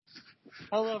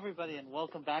Hello, everybody, and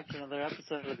welcome back to another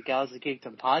episode of the Galaxy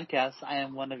Geekdom podcast. I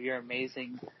am one of your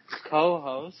amazing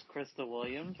co-hosts, Krista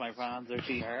Williams. My pronouns are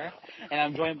she, her. And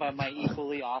I'm joined by my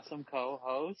equally awesome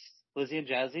co-hosts, Lizzie and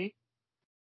Jazzy.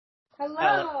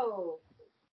 Hello.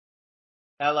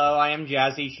 Hello, I am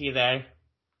Jazzy, she, they.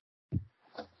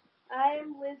 I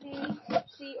am Lizzie,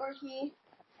 she or he.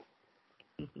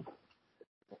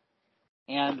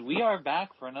 And we are back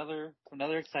for another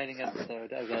exciting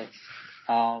episode of this.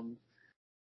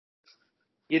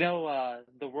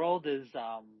 The world is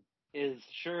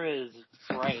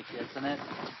bright, isn't it?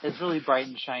 It's really bright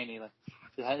and shiny,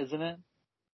 isn't it?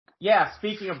 Yeah,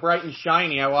 speaking of bright and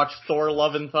shiny, I watched Thor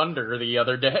Love and Thunder the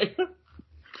other day.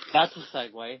 That's a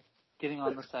segue. Getting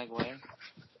on the segue.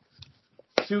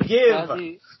 To give...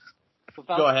 Jazzy,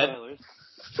 without Go ahead.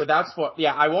 Spoilers.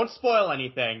 I won't spoil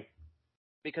anything.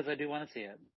 Because I do want to see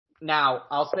it. Now,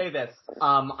 I'll say this.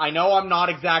 I know I'm not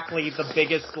exactly the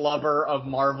biggest lover of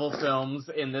Marvel films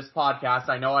in this podcast.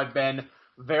 I know I've been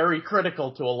very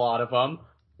critical to a lot of them.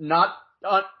 Not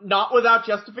without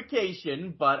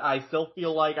justification, but I still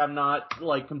feel like I'm not,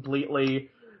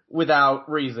 completely without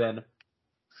reason.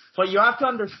 But you have to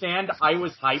understand, I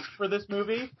was hyped for this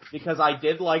movie because I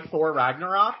did like Thor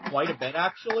Ragnarok quite a bit,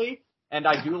 actually. And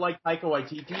I do like Taika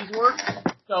Waititi's work.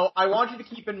 So I want you to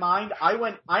keep in mind, I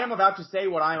am about to say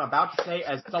what I am about to say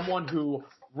as someone who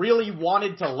really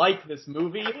wanted to like this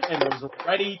movie and was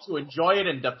ready to enjoy it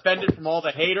and defend it from all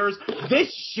the haters.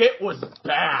 This shit was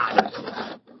bad.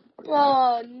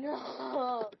 Oh,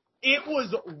 no. It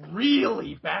was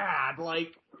really bad.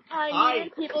 I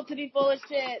needed people to be full of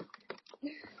shit.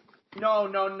 No.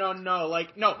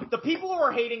 The people who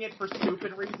are hating it for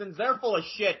stupid reasons, they're full of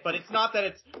shit, but it's not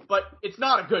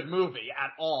a good movie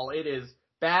at all. It is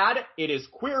bad. It is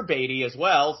queer-baity as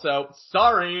well, so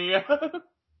sorry.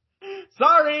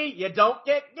 Sorry, you don't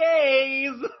get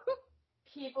gays.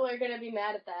 People are gonna be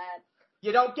mad at that.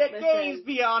 You don't get gays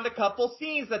beyond a couple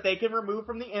scenes that they can remove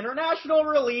from the international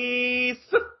release.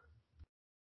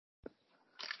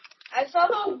 I saw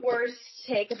the worst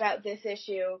take about this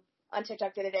issue on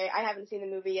TikTok the other day. I haven't seen the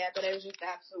movie yet, but it was just the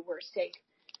absolute worst take.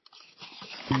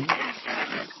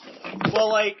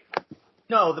 Well,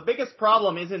 no, the biggest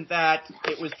problem isn't that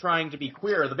it was trying to be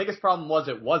queer. The biggest problem was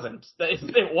it wasn't.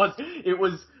 It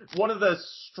was one of the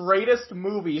straightest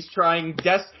movies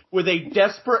with a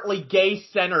desperately gay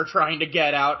center trying to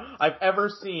get out I've ever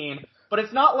seen. But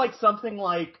it's not like something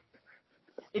like,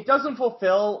 it doesn't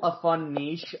fulfill a fun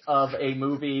niche of a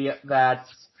movie that's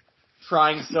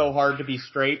trying so hard to be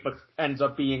straight but ends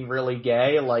up being really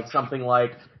gay, like something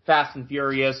like Fast and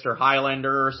Furious or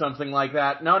Highlander or something like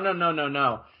that.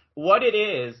 No. What it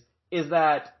is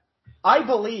that I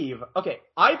believe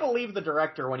the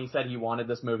director when he said he wanted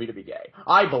this movie to be gay.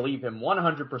 I believe him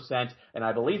 100%, and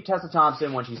I believe Tessa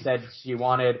Thompson when she said she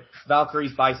wanted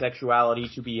Valkyrie's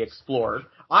bisexuality to be explored.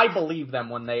 I believe them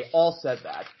when they all said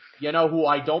that. You know who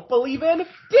I don't believe in?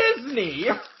 Disney!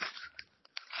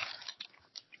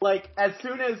 As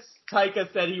soon as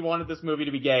Taika said he wanted this movie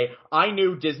to be gay, I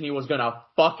knew Disney was gonna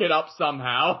fuck it up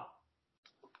somehow.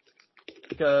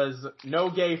 Because no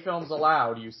gay films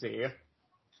allowed, you see.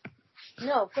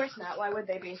 No, of course not. Why would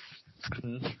they be?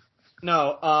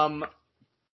 No,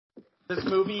 this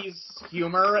movie's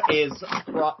humor is,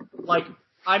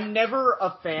 I'm never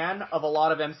a fan of a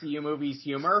lot of MCU movies'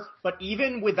 humor, but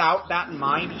even without that in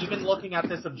mind, even looking at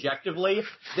this objectively,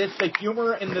 the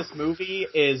humor in this movie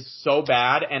is so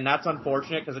bad, and that's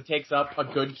unfortunate because it takes up a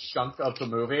good chunk of the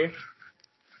movie.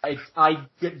 I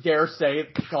dare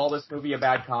call this movie a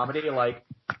bad comedy.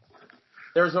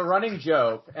 There's a running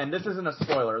joke, and this isn't a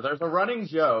spoiler, there's a running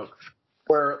joke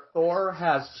where Thor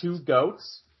has two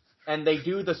goats, and they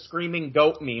do the screaming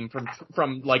goat meme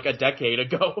from a decade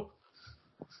ago.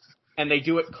 And they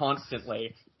do it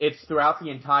constantly. It's throughout the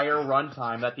entire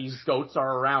runtime that these goats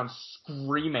are around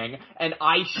screaming, and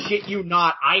I shit you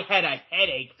not, I had a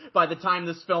headache by the time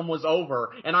this film was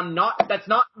over, and that's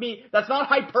not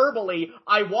hyperbole,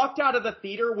 I walked out of the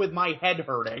theater with my head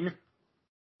hurting.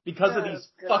 Because of these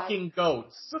fucking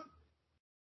goats.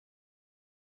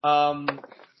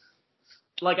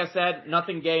 Like I said,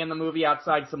 nothing gay in the movie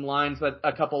outside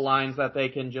a couple lines that they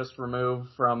can just remove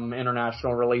from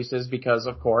international releases because,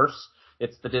 of course,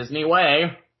 it's the Disney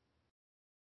way.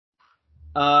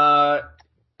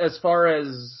 As far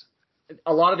as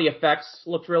a lot of the effects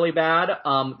looked really bad.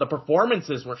 The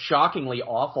performances were shockingly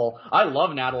awful. I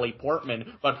love Natalie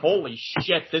Portman, but holy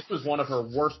shit, this was one of her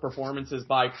worst performances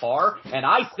by far, and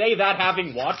I say that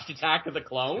having watched Attack of the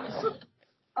Clones.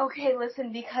 Okay,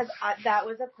 listen, because that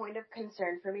was a point of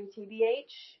concern for me,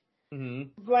 TBH.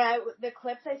 Mm-hmm. When the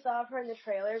clips I saw of her in the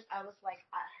trailers, I was like,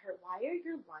 why are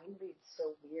your line reads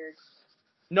so weird?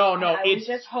 No, I was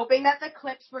just hoping that the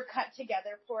clips were cut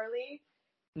together poorly.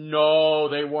 No,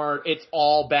 they weren't. It's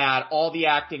all bad. All the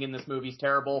acting in this movie's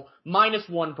terrible, minus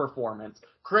one performance.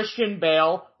 Christian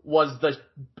Bale was the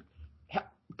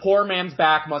poor man's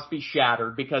back must be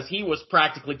shattered because he was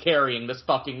practically carrying this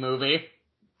fucking movie.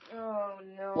 Oh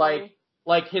no.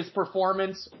 Like his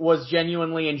performance was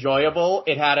genuinely enjoyable.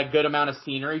 It had a good amount of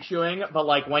scenery chewing, but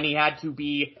like when he had to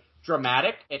be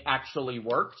dramatic, it actually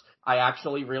worked. I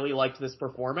actually really liked this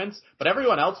performance, but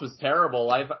everyone else was terrible.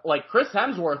 Like Chris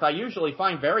Hemsworth, I usually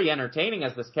find very entertaining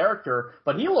as this character,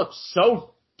 but he looked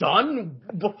so done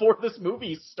before this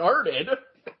movie started.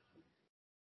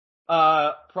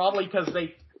 Probably because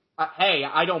hey,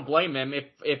 I don't blame him.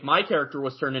 If my character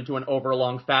was turned into an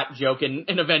overlong fat joke in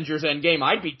Avengers Endgame,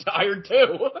 I'd be tired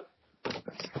too.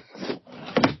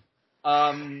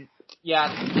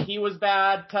 Yeah, he was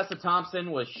bad. Tessa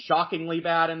Thompson was shockingly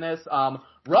bad in this.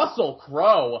 Russell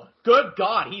Crowe, good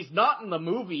God, he's not in the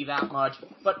movie that much,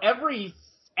 but every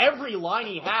line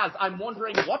he has, I'm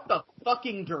wondering what the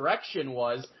fucking direction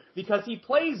was, because he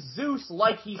plays Zeus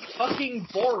like he's fucking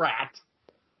Borat.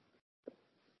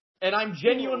 And I'm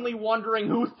genuinely wondering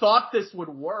who thought this would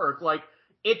work. Like,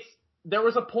 there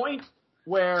was a point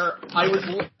where it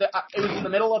was in the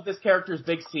middle of this character's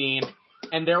big scene,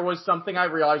 and there was something I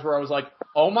realized where I was like,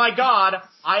 oh my God,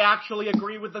 I actually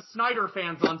agree with the Snyder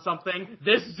fans on something.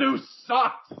 This Zeus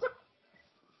sucks.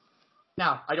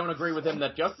 Now, I don't agree with him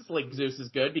that Justice League Zeus is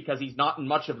good because he's not in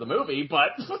much of the movie,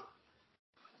 but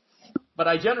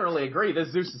I generally agree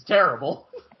this Zeus is terrible.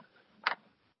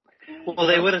 Well,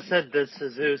 they would have said this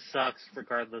Zeus sucks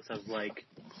regardless of, like,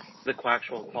 the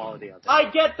actual quality of it. I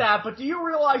get that, but do you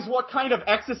realize what kind of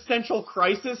existential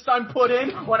crisis I'm put in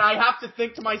when I have to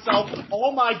think to myself,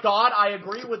 oh my God, I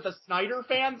agree with the Snyder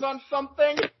fans on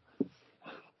something?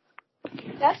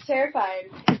 That's terrifying.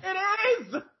 It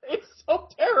is! It's so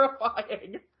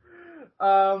terrifying.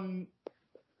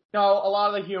 No, a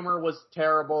lot of the humor was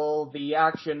terrible. The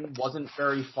action wasn't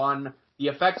very fun. The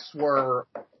effects were,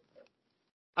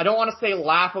 I don't want to say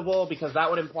laughable because that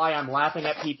would imply I'm laughing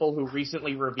at people who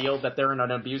recently revealed that they're in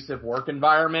an abusive work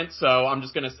environment. So I'm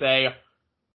just going to say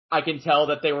I can tell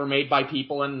that they were made by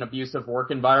people in an abusive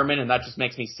work environment, and that just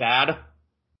makes me sad.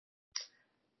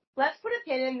 Let's put a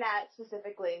pin in that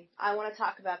specifically. I want to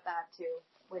talk about that too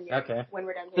when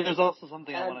we're done here. There's also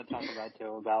something I want to talk about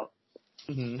too about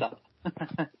stuff.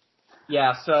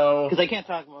 Yeah, so... Because I can't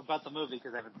talk about the movie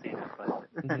because I haven't seen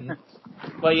it,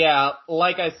 but... But yeah,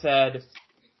 like I said,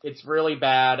 it's really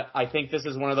bad. I think this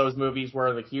is one of those movies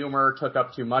where the humor took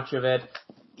up too much of it.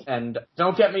 And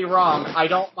don't get me wrong, I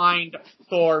don't mind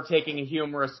Thor taking a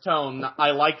humorous tone.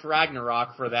 I liked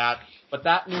Ragnarok for that, but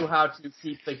that knew how to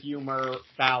keep the humor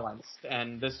balanced,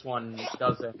 and this one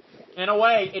doesn't. In a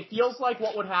way, it feels like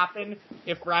what would happen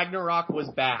if Ragnarok was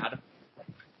bad.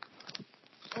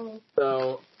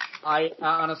 So,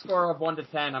 on a score of 1 to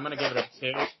 10, I'm gonna give it a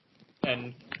 2.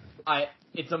 And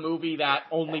it's a movie that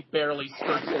only barely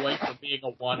skirts away from being a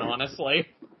 1, honestly.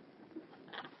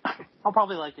 I'll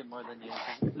probably like it more than you,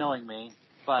 knowing me.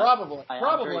 But Probably.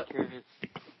 I'm very curious.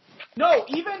 No,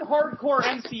 even hardcore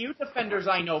MCU defenders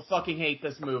I know fucking hate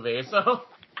this movie, so...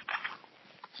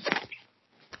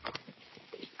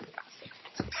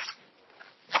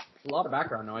 A lot of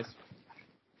background noise.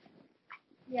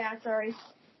 Yeah, sorry.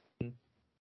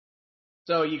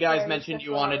 So you guys mentioned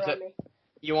you wanted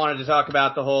to talk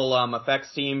about the whole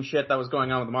effects team shit that was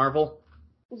going on with Marvel?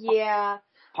 Yeah.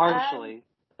 Partially.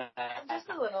 Just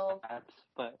a little.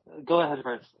 But go ahead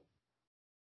first.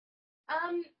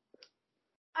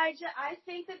 I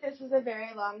think that this was a very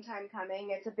long time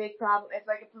coming. It's a big problem. It's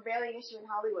like a prevailing issue in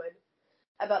Hollywood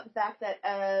about the fact that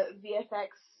VFX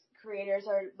creators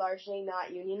are largely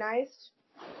not unionized.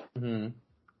 Mm-hmm.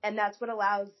 And that's what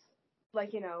allows,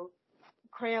 like, you know,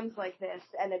 crams like this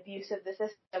and abuse of the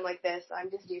system like this on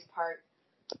Disney's part.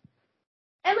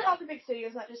 And like all the big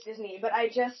studios, not just Disney, but I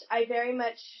very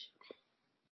much,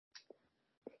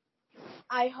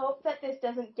 I hope that this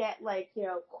doesn't get, like, you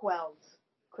know, quelled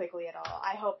quickly at all.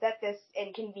 I hope that this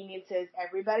inconveniences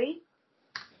everybody.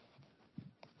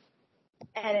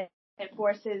 And it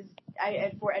forces,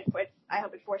 I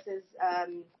hope it forces,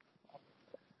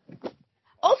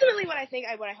 ultimately what I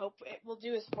hope it will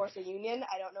do is force a union.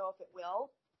 I don't know if it will.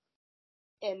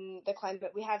 In the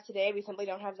climate we have today, we simply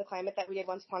don't have the climate that we did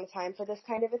once upon a time for this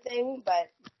kind of a thing, but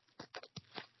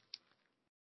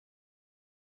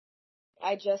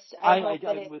I hope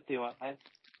that with you.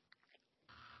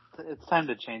 It's time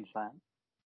to change that.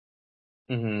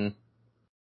 Mm-hmm.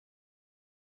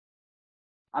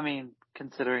 I mean,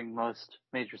 considering most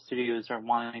major studios are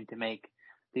wanting to make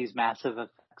these massive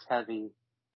effects-heavy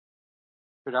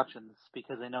productions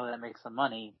because they know that makes them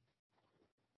money.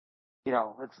 You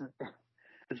know,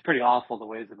 it's pretty awful the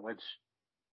ways in which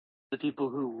the people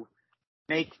who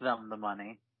make them the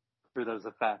money through those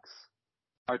effects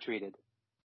are treated.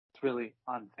 It's really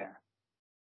unfair.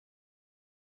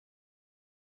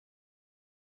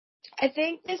 I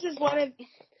think this is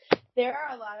there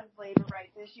are a lot of labor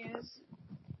rights issues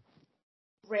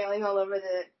railing all over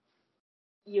the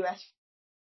U.S.,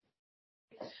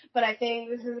 but I think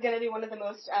this is going to be one of the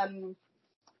most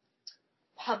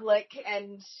public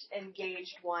and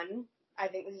engaged one. I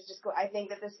think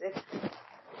that this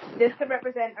could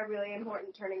represent a really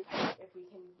important turning point if we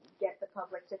can get the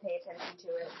public to pay attention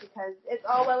to it, because it's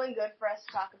all well and good for us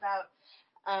to talk about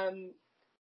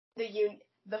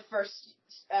the first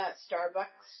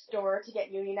Starbucks store to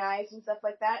get unionized and stuff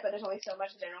like that, but there's only so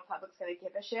much the general public's going to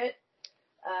give a shit.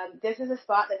 This is a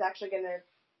spot that's actually going to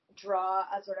draw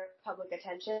a sort of public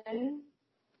attention.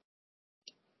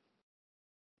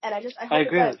 And I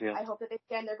hope that they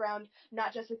stand their ground,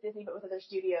 not just with Disney, but with other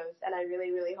studios. And I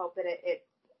really, really hope that it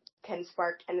can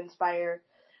spark and inspire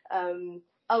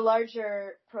a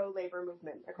larger pro-labor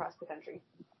movement across the country.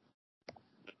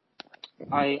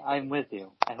 I'm with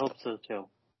you. I hope so too.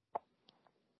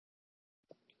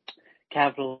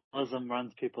 Capitalism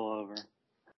runs people over.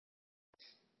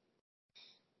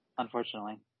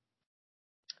 Unfortunately.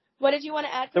 What did you want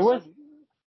to add? There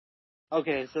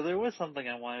was something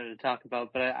I wanted to talk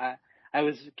about, but I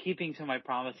was keeping to my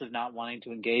promise of not wanting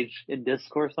to engage in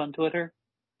discourse on Twitter.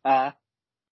 I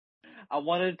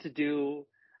wanted to do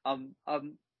and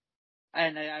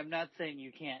I'm not saying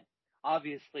you can't.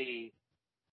 Obviously,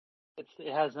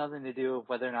 it has nothing to do with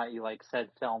whether or not you like said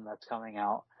film that's coming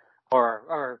out,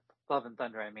 or Love and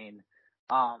Thunder. I mean,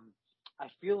 I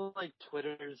feel like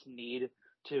Twitter's need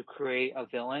to create a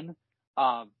villain,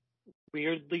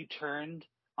 weirdly turned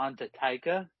onto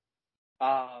Taika,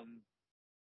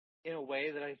 in a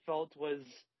way that I felt was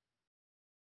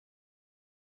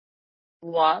a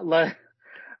lot less,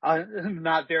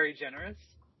 not very generous.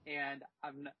 And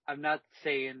I'm not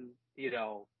saying, you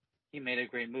know, he made a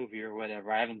great movie or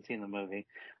whatever. I haven't seen the movie.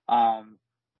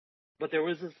 But there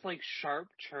was this like sharp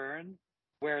turn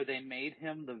where they made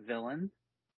him the villain.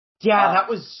 Yeah, that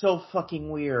was so fucking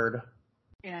weird.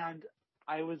 And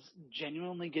I was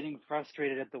genuinely getting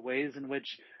frustrated at the ways in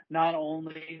which not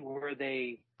only were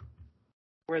they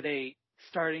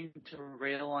starting to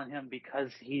rail on him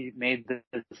because he made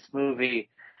this movie,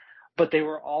 but they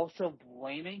were also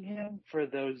blaming him for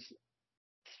those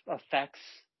effects,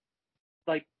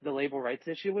 like the labor rights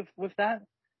issue with that.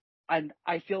 And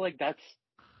I feel like that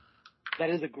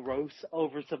is a gross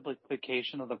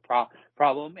oversimplification of the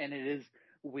problem, and it is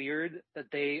weird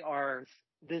that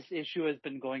this issue has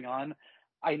been going on,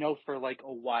 I know, for like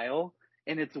a while,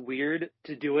 and it's weird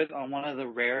to do it on one of the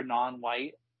rare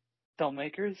non-white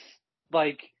filmmakers.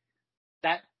 Like,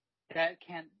 that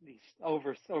can't be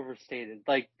overstated,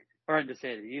 like, or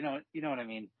understated. You know what I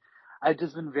mean? I've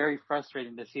just been very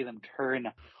frustrating to see them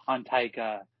turn on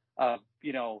Taika,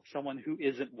 you know, someone who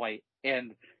isn't white,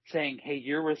 and saying, hey,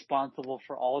 you're responsible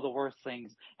for all the worst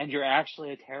things, and you're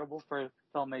actually a terrible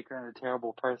filmmaker and a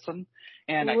terrible person.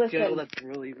 And I feel that's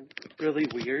really, really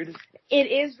weird.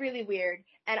 It is really weird.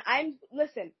 And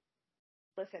listen,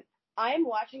 I'm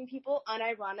watching people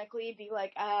unironically be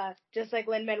like, just like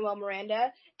Lin-Manuel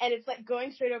Miranda, and it's like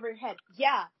going straight over your head.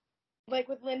 Yeah, like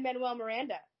with Lin-Manuel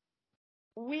Miranda.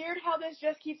 Weird how this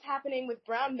just keeps happening with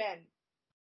brown men.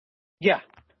 Yeah.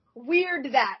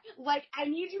 Weird that. Like, I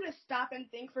need you to stop and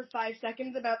think for 5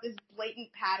 seconds about this blatant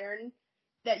pattern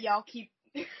that y'all keep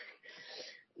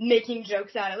making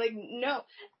jokes out of. Like, no.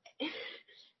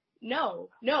 No.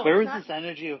 Where is this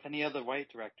energy with any other white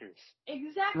directors?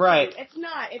 Exactly. Right. It's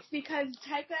not. It's because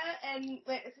Taika and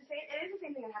it is the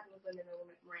same thing that happened with Lin-Manuel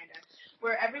Miranda,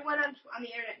 where everyone on the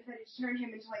internet decided to turn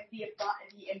him into like the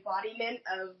embodiment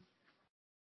of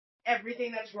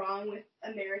everything that's wrong with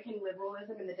American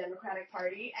liberalism and the Democratic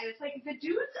Party. And it's like, the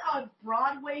dude's a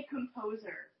Broadway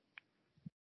composer.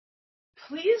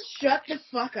 Please shut the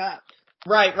fuck up.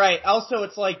 Right. Also,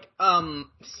 it's like,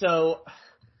 so,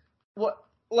 what,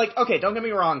 like, okay, don't get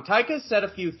me wrong, Taika said a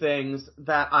few things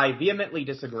that I vehemently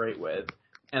disagree with,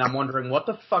 and I'm wondering, what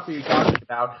the fuck are you talking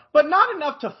about? But not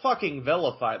enough to fucking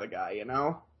vilify the guy, you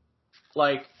know?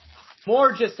 Like,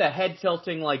 more just a head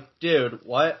tilting, like, dude,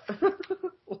 what?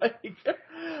 like,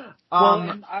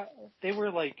 they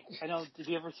were like, I know. Did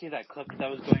you ever see that clip that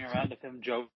was going around of him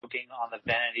joking on the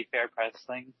Vanity Fair press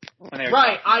thing when they were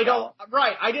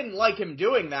I didn't like him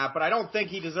doing that, but I don't think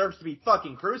he deserves to be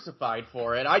fucking crucified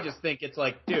for it. I just think it's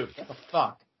like, dude, what the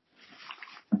fuck?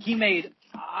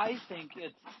 I think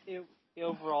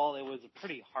overall it was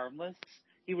pretty harmless.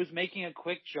 He was making a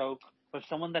quick joke with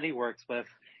someone that he works with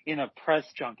in a press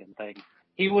junket thing.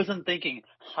 He wasn't thinking,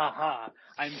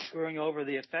 I'm screwing over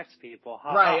the effects people.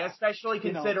 Right, especially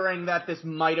considering that this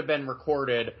might have been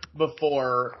recorded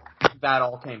before that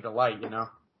all came to light,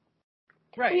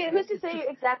 Right. Yeah, who's to say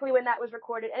exactly when that was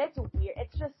recorded? And it's weird.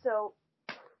 It's just so...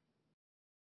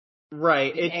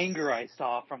 Right. The anger I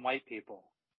saw from white people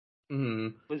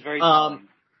was very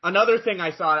another thing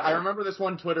I saw, I remember this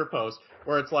one Twitter post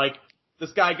where it's like,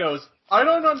 this guy goes, I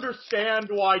don't understand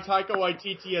why Taika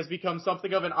Waititi has become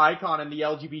something of an icon in the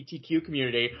LGBTQ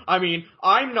community. I mean,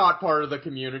 I'm not part of the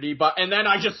community, and then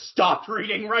I just stopped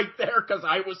reading right there because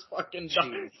I was fucking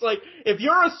done. It's like, if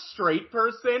you're a straight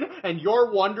person and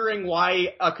you're wondering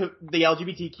why the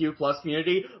LGBTQ plus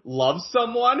community loves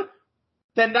someone,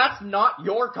 then that's not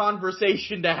your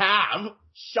conversation to have.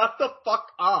 Shut the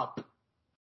fuck up.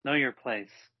 Know your place.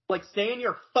 Like, stay in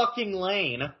your fucking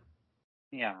lane.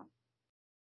 Yeah.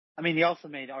 I mean, he also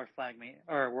made Our Flag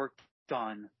worked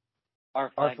on Our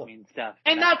Flag Means Death.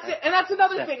 And that's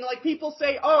another thing. Like, people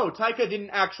say, oh, Taika didn't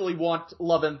actually want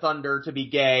Love and Thunder to be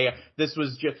gay. That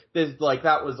was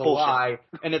a lie.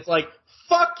 And it's like,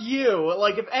 fuck you.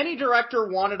 Like, if any director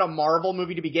wanted a Marvel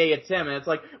movie to be gay, it's him. And it's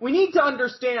like, we need to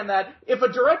understand that if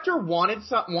a director wanted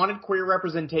queer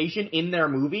representation in their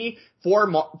movie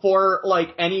for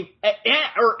like any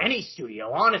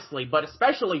studio, honestly, but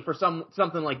especially for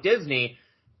something like Disney,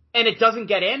 and it doesn't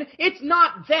get in, it's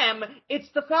not them, it's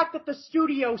the fact that the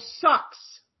studio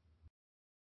sucks.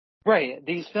 Right.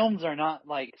 These films are not,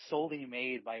 like, solely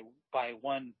made by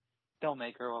one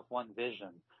filmmaker with one vision.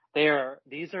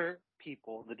 These are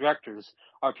people, the directors,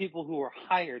 are people who were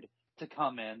hired to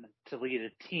come in to lead a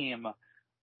team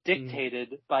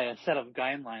dictated by a set of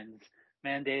guidelines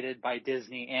mandated by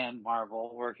Disney and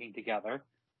Marvel working together.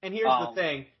 And here's the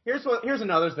thing. Here's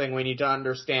another thing we need to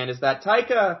understand is that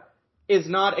Taika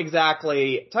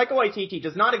Waititi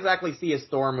does not exactly see his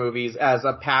Thor movies as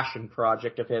a passion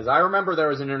project of his. I remember there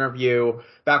was an interview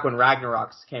back when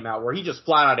Ragnarok came out where he just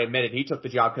flat out admitted he took the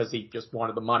job because he just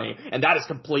wanted the money. And that is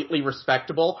completely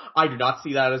respectable. I do not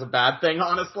see that as a bad thing,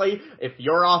 honestly. If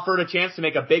you're offered a chance to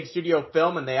make a big studio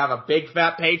film and they have a big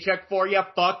fat paycheck for you,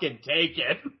 fucking take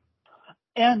it.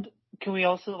 And can we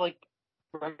also, like,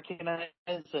 recognize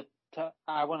that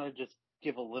I want to just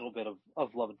give a little bit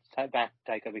of love back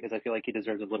to Taika because I feel like he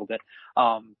deserves a little bit.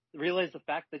 Realize the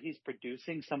fact that he's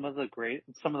producing some of the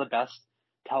best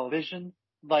television.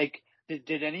 Like,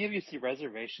 did any of you see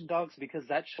Reservation Dogs? Because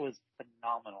that show is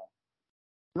phenomenal.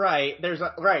 Right.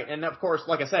 And of course,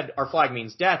 like I said, Our Flag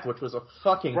Means Death, which was a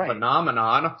fucking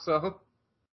phenomenon. So,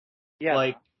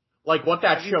 yeah. Like what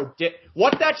that show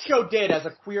did as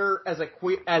a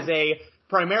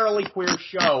primarily queer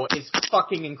show is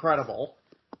fucking incredible.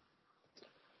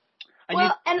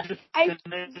 But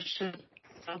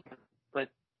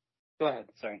go ahead.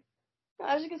 Sorry.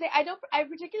 I was just gonna say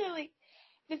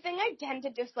the thing I tend to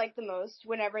dislike the most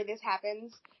whenever this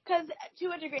happens, because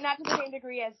to a degree, not to the same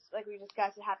degree as like we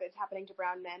discussed, it's happening to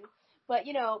brown men, but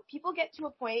people get to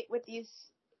a point with these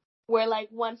where like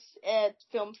once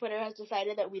film Twitter has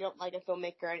decided that we don't like a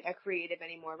filmmaker, a creative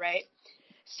anymore, right?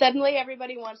 Suddenly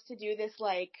everybody wants to do this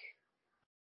like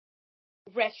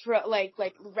retro, like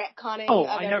retconning of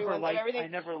everything. I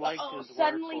never liked his work.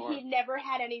 Suddenly he never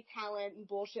had any talent and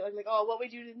bullshit. Like, what we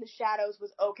do in the shadows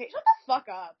was okay. Shut the fuck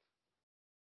up.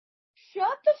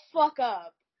 Shut the fuck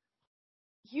up.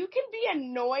 You can be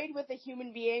annoyed with a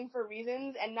human being for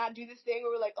reasons and not do this thing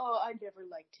where we're like, I never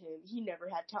liked him. He never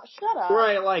had talent. Shut up.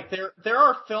 Right, like there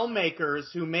are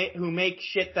filmmakers who make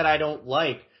shit that I don't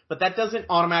like. But that doesn't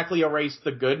automatically erase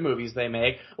the good movies they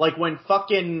make. Like when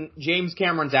fucking James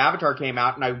Cameron's Avatar came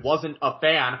out and I wasn't a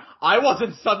fan, I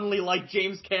wasn't suddenly like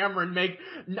James Cameron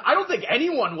I don't think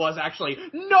anyone was actually.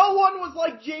 No one was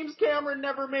like James Cameron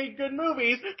never made good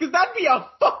movies, because that'd be a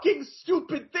fucking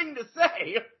stupid thing to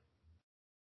say.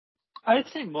 I'd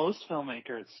say most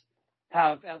filmmakers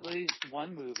have at least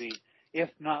one movie, if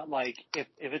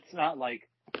it's not like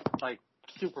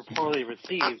super poorly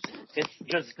received, it's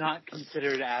just not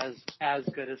considered as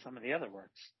good as some of the other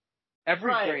works.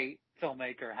 Every great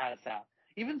filmmaker has that.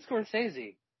 Even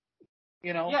Scorsese.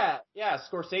 You know? Yeah,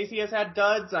 Scorsese has had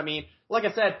duds. I mean, like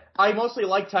I said, I mostly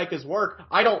like Taika's work.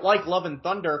 I don't like Love and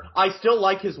Thunder. I still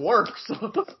like his work.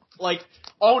 So, like,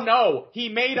 oh no, he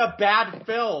made a bad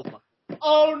film.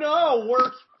 Oh no,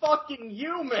 we're fucking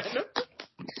human.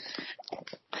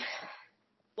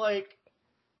 Like,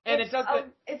 and it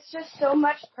doesn't... It's just so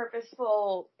much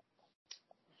purposeful...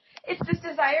 It's this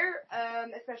desire,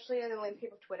 especially in the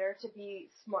landscape of Twitter, to be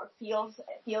smart, feel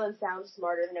and sound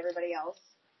smarter than everybody else.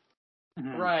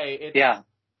 Mm-hmm. Right.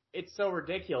 It's so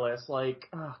ridiculous. Like,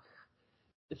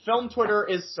 film Twitter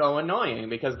is so annoying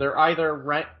because they're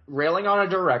either railing on a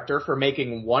director for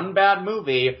making one bad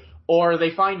movie, or they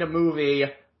find a movie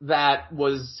that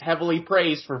was heavily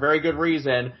praised for very good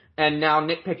reason, and now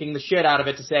nitpicking the shit out of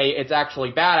it to say it's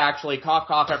actually bad, cough,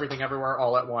 cough, everything, everywhere,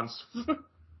 all at once.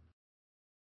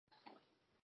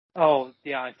 Oh,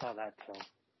 yeah, I saw that too.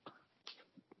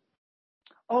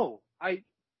 Oh, I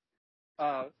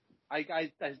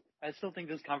still think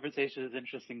this conversation is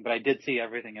interesting, but I did see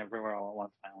Everything Everywhere All at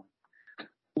Once finally.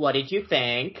 What did you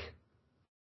think?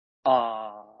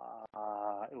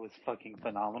 It was fucking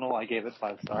phenomenal. I gave it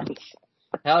 5 stars.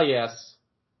 Hell yes.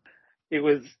 It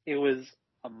was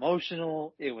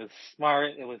emotional. It was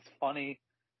smart. It was funny.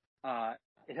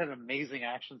 It had amazing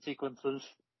action sequences.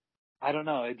 I don't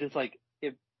know. It just like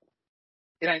it.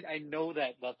 And I know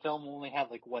that the film only had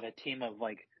a team of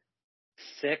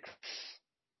 6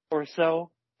 or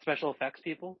so special effects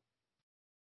people,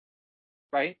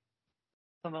 right?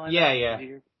 Something like that. Yeah.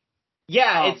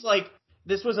 Yeah, it's like,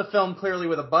 this was a film clearly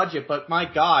with a budget, but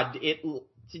my god,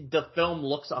 the film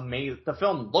looks amazing. The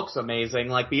film looks amazing.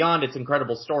 Like, beyond its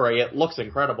incredible story, it looks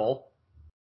incredible.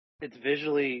 It's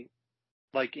visually,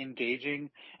 engaging,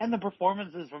 and the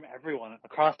performances from everyone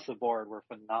across the board were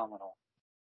phenomenal.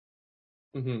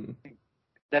 Mm-hmm.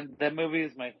 That movie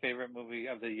is my favorite movie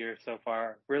of the year so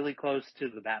far. Really close to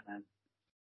The Batman.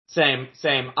 Same.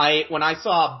 When I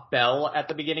saw Belle at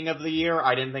the beginning of the year,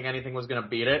 I didn't think anything was gonna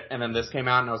beat it, and then this came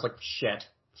out and I was like, shit.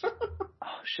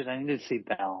 Oh shit, I need to see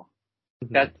Belle.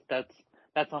 Mm-hmm.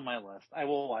 That's on my list. I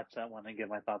will watch that one and give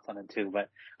my thoughts on it too, but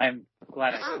I'm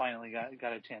glad I finally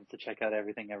got a chance to check out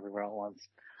Everything Everywhere at Once.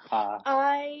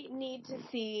 I need to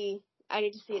see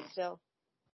it still.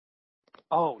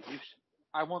 Oh,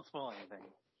 I won't spoil anything.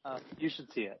 You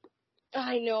should see it.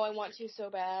 I know, I want to so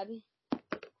bad.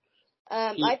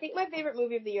 I think my favorite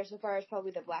movie of the year so far is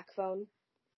probably The Black Phone.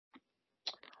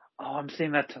 Oh, I'm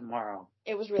seeing that tomorrow.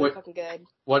 It was really fucking good.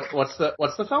 What's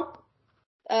the film?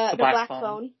 The Black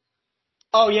Phone.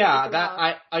 Oh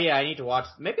yeah, I need to watch.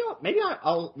 Maybe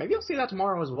I'll see that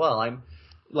tomorrow as well. I'm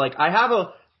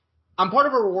part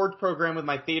of a rewards program with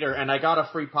my theater, and I got a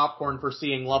free popcorn for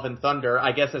seeing Love and Thunder.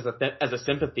 I guess as a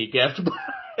sympathy gift.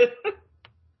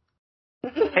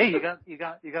 Hey, you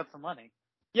got some money.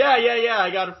 Yeah.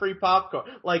 I got a free popcorn.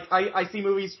 Like, I see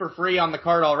movies for free on the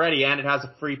card already, and it has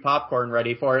a free popcorn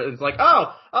ready for it. It's like,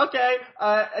 oh, okay.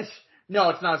 No,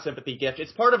 it's not a sympathy gift.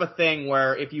 It's part of a thing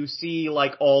where if you see,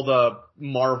 all the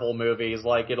Marvel movies,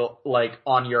 it'll,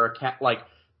 on your account,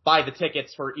 buy the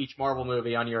tickets for each Marvel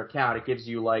movie on your account, it gives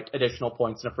you, additional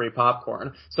points and a free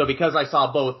popcorn. So because I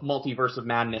saw both Multiverse of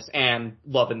Madness and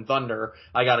Love and Thunder,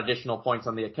 I got additional points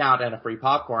on the account and a free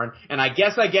popcorn. And I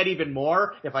guess I get even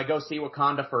more if I go see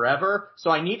Wakanda Forever.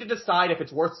 So I need to decide if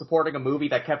it's worth supporting a movie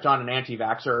that kept on an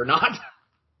anti-vaxxer or not.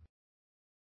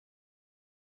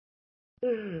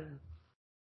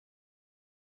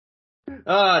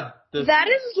 That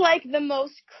is the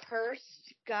most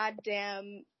cursed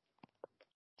goddamn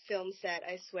film set,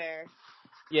 I swear.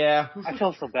 Yeah. I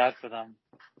feel so bad for them.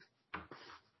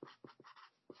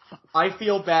 I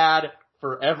feel bad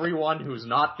for everyone who's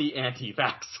not the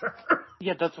anti-vaxxer.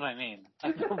 Yeah, that's what I mean.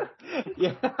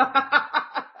 Yeah.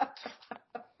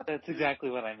 That's exactly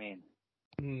what I mean.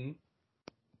 Mm-hmm.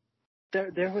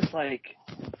 There was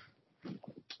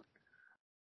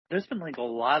there's been a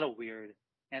lot of weird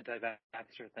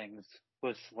anti-vaxxer things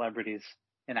with celebrities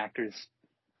and actors.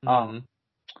 Mm-hmm.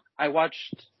 I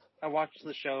watched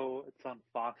the show. It's on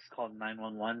Fox called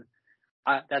 911.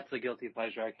 That's the guilty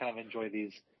pleasure. I kind of enjoy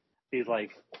these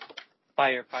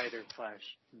firefighter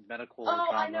 / medical. Oh,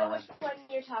 drama. I know which one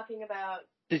you're talking about.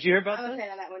 Did you hear about I'm this? a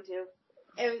fan of that one too.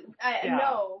 Yeah.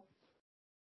 No.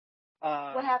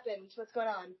 What happened? What's going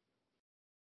on?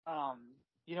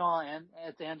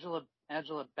 It's Angela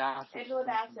Bassett. Angela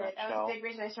Bassett. That was the big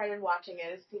reason I started watching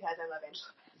it, is because I love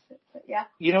Angela Bassett. But yeah.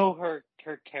 You know her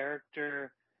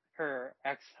character, her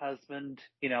ex-husband,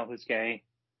 who's gay.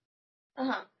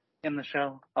 Uh-huh. In the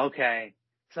show? Okay.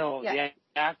 So yeah.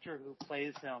 The actor who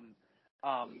plays him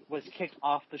was kicked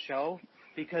off the show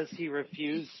because he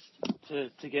refused to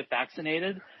get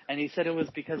vaccinated, and he said it was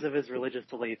because of his religious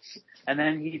beliefs. And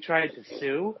then he tried to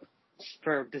sue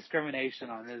for discrimination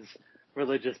on his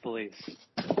religious beliefs.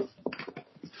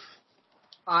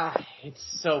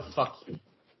 It's so fucking...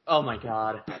 Oh my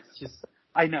god. It's just...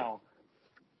 I know.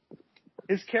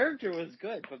 His character was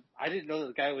good, but I didn't know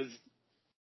the guy was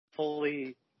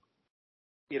fully,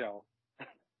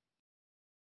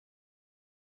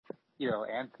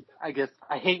 and I guess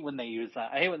I hate when they use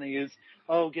that. I hate when they use,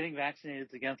 getting vaccinated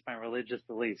is against my religious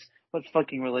beliefs. What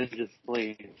fucking religious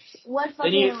beliefs? What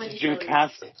fucking religious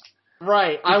beliefs?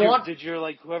 Right. Did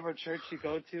your, whoever church you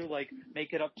go to,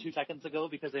 make it up 2 seconds ago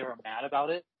because they were mad about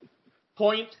it?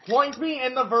 Point me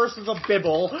in the verses of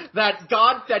Bible that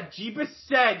Jeebus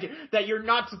said that you're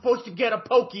not supposed to get a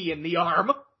pokey in the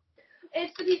arm.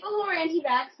 It's the people who are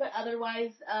anti-vax but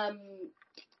otherwise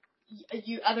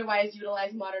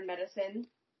utilize modern medicine.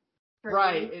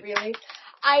 Right. Really.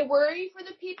 I worry for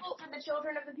the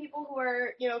children of the people who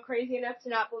are, crazy enough to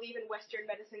not believe in Western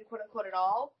medicine, quote unquote, at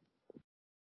all.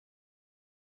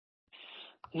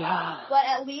 Yeah. But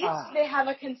at least they have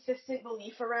a consistent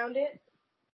belief around it,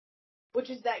 which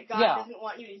is that God doesn't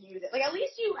want you to use it. At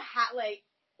least you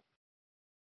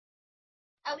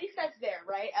at least that's there,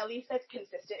 right? At least that's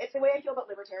consistent. It's the way I feel about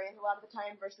libertarians a lot of the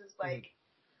time versus,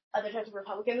 other types of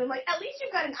Republicans. I'm like, at least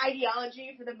you've got an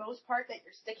ideology for the most part that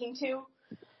you're sticking to,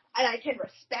 and I can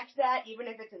respect that even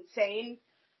if it's insane.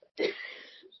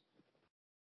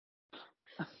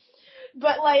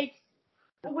 But,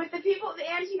 with the people, the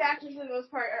anti-vaxxers for the most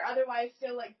part are otherwise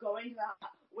still, going to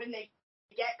when they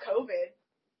get COVID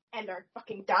and are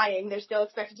fucking dying, they're still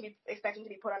expecting to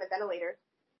be put on a ventilator.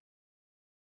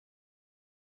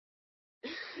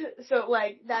 So,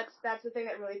 that's the thing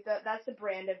that really, that's the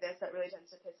brand of this that really tends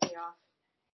to piss me off.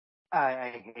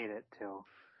 I hate it, too.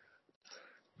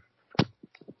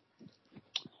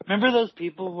 Remember those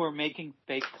people who were making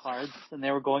fake cards and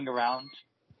they were going around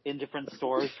in different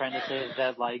stores trying to say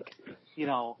that,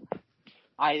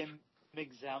 I am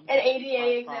exempt. An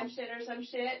ADA exemption or some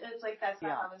shit? It's that's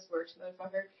not how this works,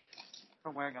 motherfucker.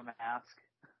 From wearing a mask.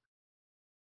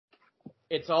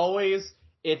 It's always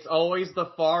the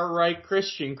far-right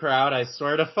Christian crowd, I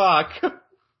swear to fuck.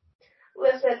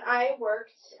 Listen, I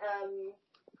worked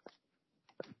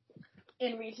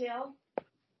in retail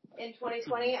in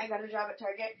 2020. I got a job at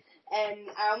Target, and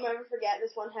I'll never forget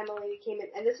this one time a lady came in,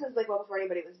 and this was well before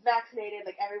anybody was vaccinated.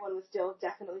 Everyone was still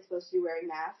definitely supposed to be wearing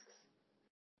masks.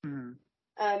 Mm-hmm.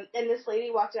 And this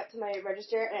lady walked up to my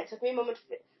register, and it took me a moment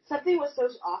something was so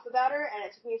off about her, and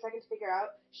it took me a second to figure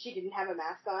out she didn't have a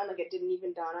mask on. It didn't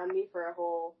even dawn on me for a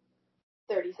whole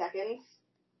 30 seconds.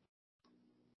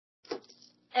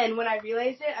 And when I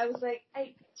realized it, I was like,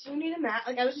 do you need a mask?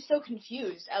 I was just so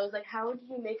confused. I was like, how did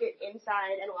you make it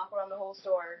inside and walk around the whole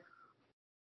store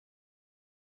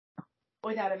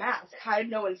without a mask? How did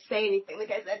no one say anything?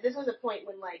 This was a point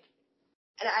when,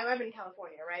 and I'm in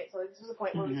California, right? So this was a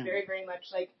point where it was very, very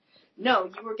much no,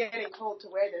 you were getting told to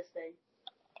wear this thing.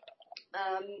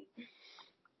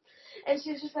 And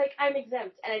she was just like, I'm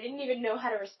exempt. And I didn't even know how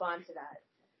to respond to that.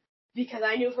 Because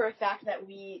I knew for a fact that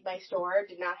my store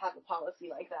did not have a policy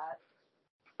like that.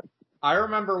 I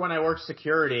remember when I worked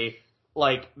security,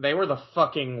 they were the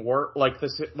fucking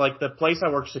the place I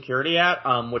worked security at,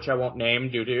 which I won't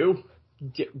name due to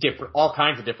all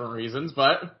kinds of different reasons,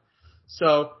 but,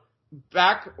 so, this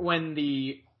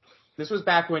was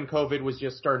back when COVID was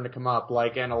just starting to come up,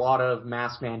 and a lot of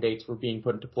mask mandates were being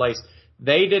put into place.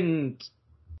 They didn't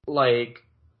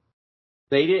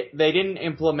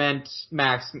implement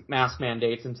mask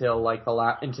mandates until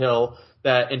until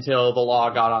the law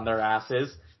got on their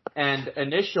asses. And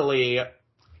initially,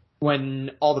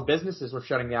 when all the businesses were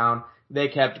shutting down, they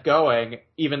kept going,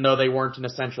 even though they weren't an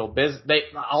essential business.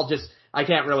 I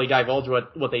can't really divulge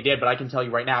what they did, but I can tell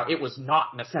you right now, it was not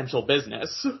an essential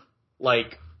business.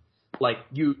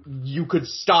 You could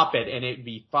stop it and it'd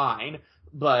be fine,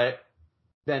 but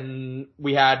then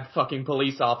we had fucking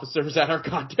police officers at our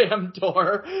goddamn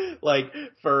door,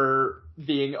 for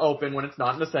being open when it's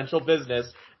not an essential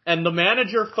business. And the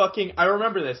manager I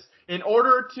remember this, in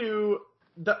order to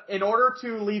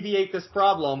alleviate this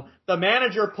problem, the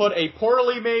manager put a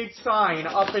poorly made sign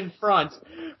up in front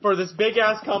for this big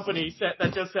ass company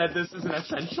that just said this is an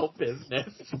essential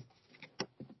business.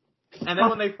 And then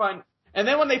when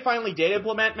they finally did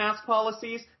implement mask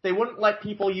policies, they wouldn't let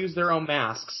people use their own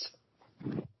masks.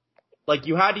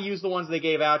 You had to use the ones they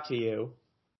gave out to you.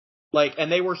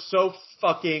 And they were so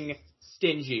fucking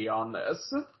stingy on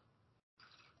this.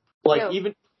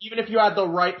 Even if you had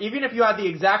the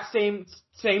exact same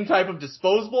type of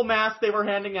disposable mask they were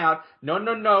handing out,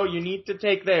 no, you need to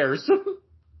take theirs.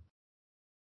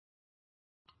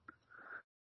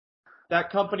 That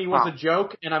company was a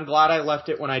joke, and I'm glad I left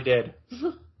it when I did.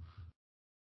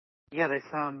 Yeah, they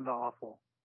sound awful.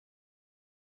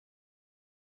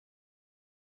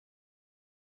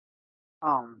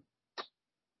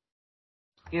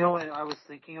 You know what I was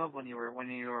thinking of when you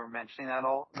were mentioning that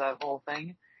whole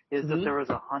thing is that there was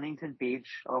a Huntington Beach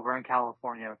over in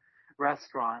California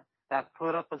restaurant that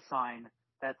put up a sign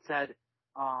that said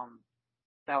that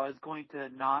was going to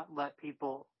not let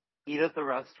people eat at the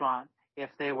restaurant if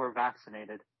they were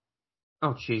vaccinated.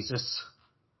 Oh, Jesus.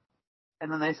 And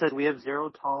then they said, "We have zero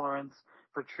tolerance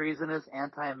for treasonous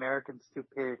anti-American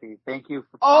stupidity. Thank you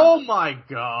for..." Oh my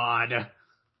God.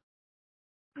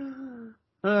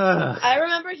 I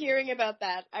remember hearing about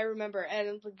that. I remember, and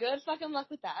it's good fucking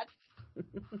luck with that.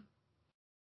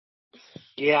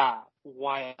 Yeah,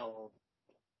 wild.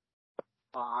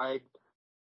 I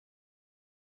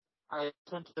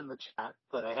sent it in the chat,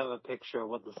 but I have a picture of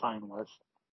what the sign was.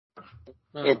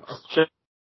 It's just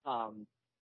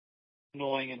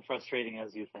annoying and frustrating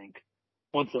as you think.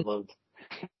 Once it loads.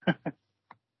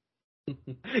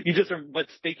 But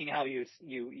speaking how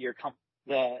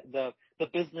the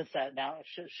business that now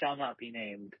shall not be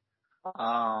named.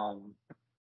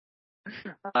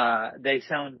 They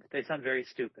sound very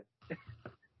stupid.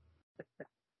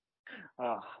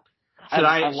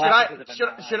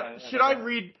 Should I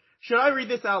read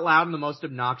this out loud in the most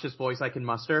obnoxious voice I can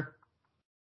muster?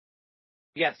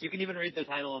 Yes, you can even read the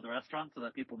title of the restaurant so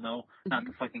that people know not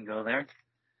to fucking go there.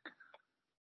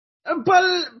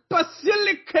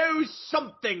 Basilico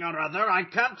something or other, I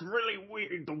can't really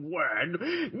read the word.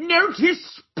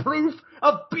 Notice proof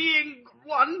of being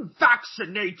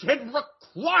unvaccinated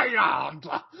required.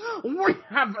 We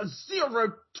have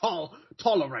zero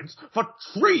tolerance for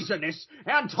treasonous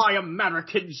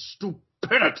anti-American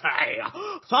stupidity.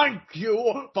 Thank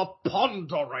you for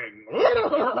pondering.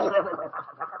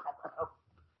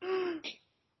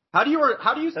 How do you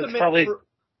submit?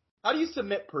 How do you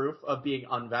submit proof of being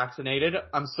unvaccinated?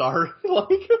 I'm sorry.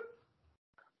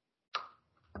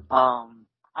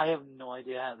 I have no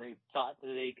idea how they thought that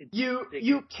they could.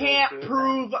 You can't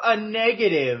prove a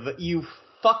negative, you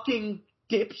fucking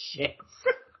dipshits.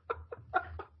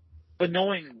 But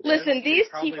knowing listen, these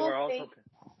people think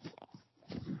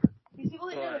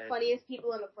they're the funniest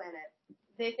people on the planet.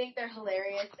 They think they're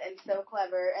hilarious and so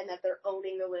clever, and that they're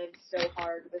owning the libs so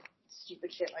hard with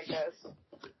stupid shit like this.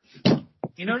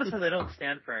 You notice how they don't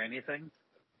stand for anything?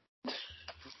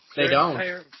 They don't.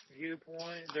 Their entire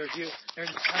viewpoint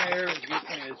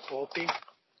is faulty.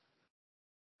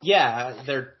 Yeah,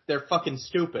 they're fucking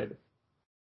stupid.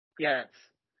 Yes.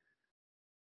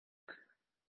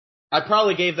 I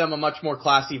probably gave them a much more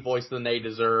classy voice than they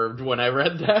deserved when I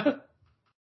read that.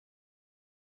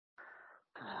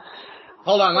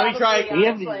 Hold on, let me try.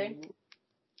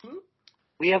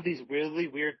 We have these really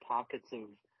weird pockets of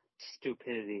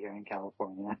stupidity here in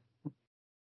California.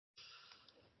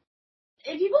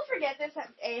 And people forget this,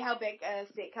 A, how big a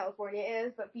state California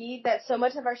is, but B, that so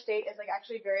much of our state is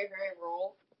actually very, very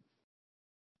rural.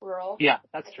 Yeah,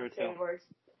 that's true too.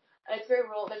 It's very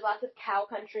rural. There's lots of cow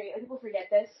country, and people forget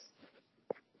this.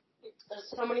 There's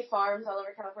so many farms all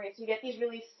over California, so you get these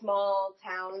really small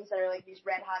towns that are these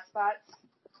red hot spots.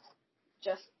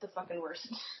 Just the fucking worst.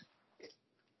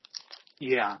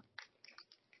 Yeah.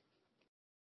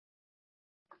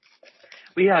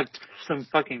 We have some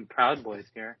fucking Proud Boys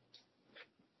here.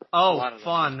 Oh,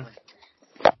 fun.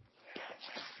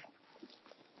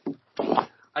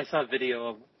 I saw a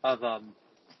video of a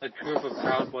group of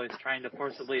Proud Boys trying to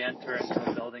forcibly enter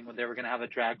into a building when they were going to have a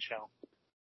drag show.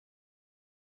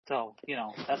 So,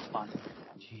 that's fun.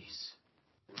 Jeez.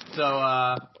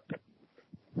 So,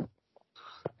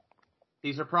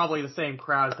 these are probably the same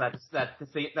crowds that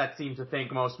seem to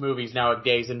think most movies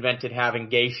nowadays invented having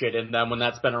gay shit in them when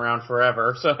that's been around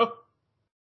forever, so.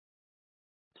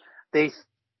 They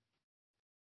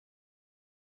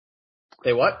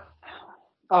what?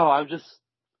 Oh,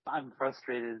 I'm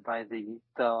frustrated by the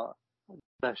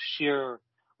sheer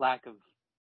lack of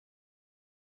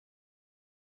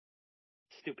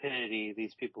stupidity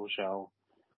these people show.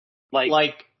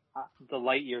 Like the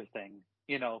Lightyear thing,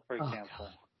 for example.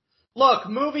 Look,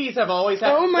 movies have always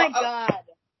had. Oh my god!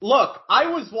 Look, I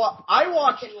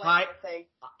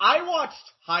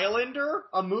watched Highlander,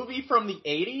 a movie from the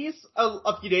 80s,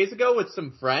 a few days ago with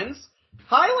some friends.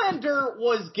 Highlander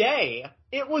was gay.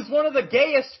 It was one of the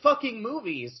gayest fucking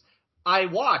movies I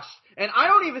watched, and I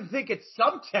don't even think it's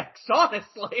subtext,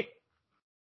 honestly.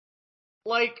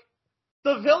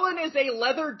 The villain is a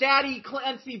leather daddy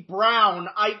Clancy Brown.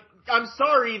 I'm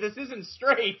sorry, this isn't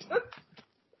straight.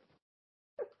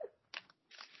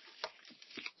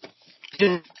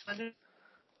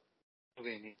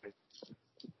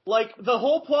 Like, the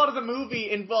whole plot of the movie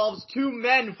involves two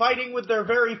men fighting with their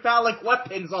very phallic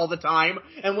weapons all the time,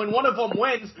 and when one of them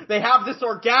wins, they have this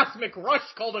orgasmic rush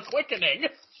called a quickening.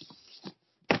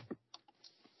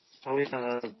 Oh,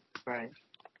 yeah, right.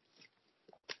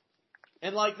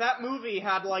 And, like, that movie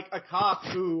had, like, a cop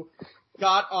who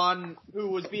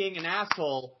was being an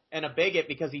asshole and a bigot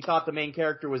because he thought the main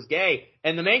character was gay,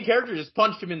 and the main character just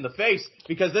punched him in the face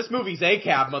because this movie's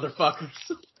ACAB, motherfuckers.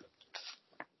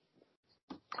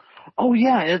 Oh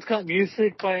yeah, it's got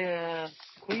music by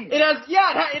Queen. It has,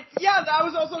 I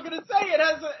was also gonna say,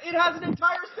 it has an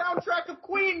entire soundtrack of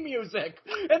Queen music,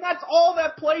 and that's all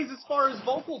that plays as far as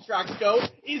vocal tracks go,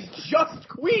 is just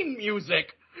Queen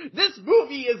music. This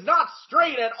movie is not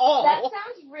straight at all. That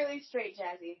sounds really straight,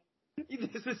 Jazzy.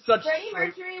 This is such Freddie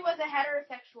Mercury was a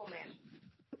heterosexual man.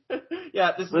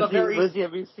 Yeah, this is a very... Lizzie,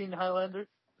 have you seen Highlander?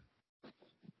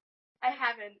 I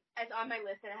haven't. It's on my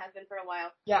list and it has been for a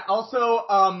while. Yeah, also,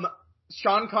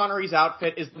 Sean Connery's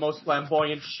outfit is the most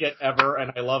flamboyant shit ever,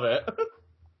 and I love it.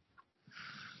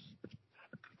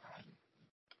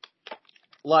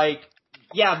 Like,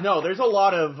 yeah, no, there's a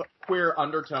lot of queer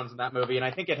undertones in that movie, and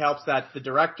I think it helps that the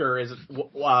director is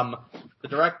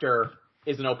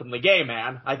an openly gay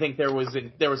man. I think there was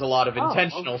a lot of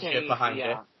intentional shit behind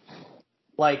it.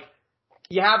 Like,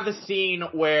 you have the scene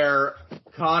where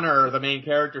Connor, the main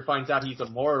character, finds out he's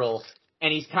immortal,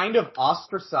 and he's kind of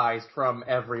ostracized from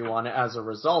everyone as a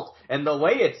result. And the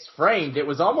way it's framed, it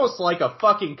was almost like a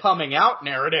fucking coming out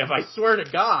narrative, I swear to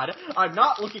God. I'm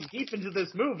not looking deep into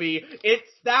this movie. It's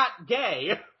that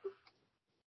gay.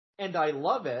 And I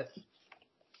love it.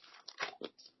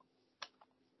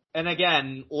 And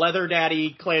again, Leather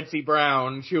Daddy Clancy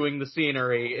Brown chewing the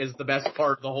scenery is the best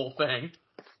part of the whole thing.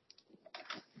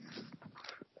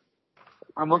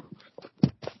 I'm looking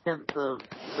at the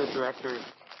director,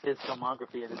 his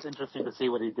filmography, and it's interesting to see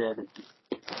what he did.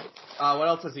 What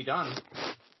else has he done?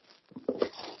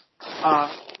 I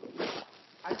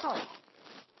thought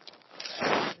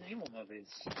Evil movies.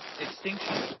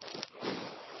 Extinction.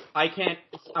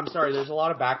 I'm sorry, there's a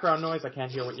lot of background noise. I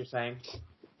can't hear what you're saying.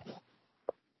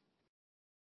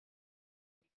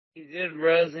 He did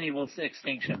Resident Evil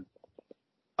Extinction.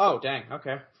 Oh, dang,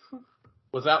 okay.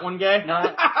 Was that one gay? No.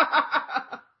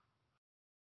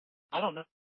 I don't know.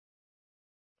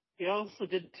 He also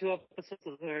did 2 episodes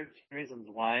of 13 Reasons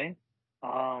Why.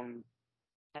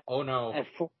 Oh no.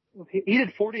 He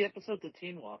did 40 episodes of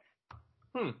Teen Wolf.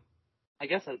 I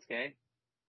guess that's gay.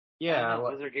 Yeah.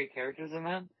 Was there gay characters in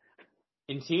that?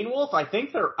 In Teen Wolf, I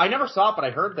think I never saw it, but I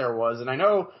heard there was, and I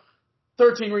know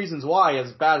 13 Reasons Why,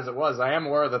 as bad as it was, I am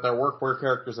aware that there were queer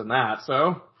characters in that,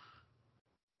 so.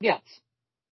 Yes.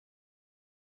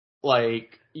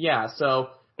 Like, yeah,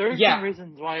 so. 13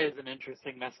 Reasons Why is an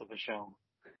interesting mess of a show.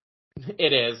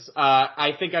 It is.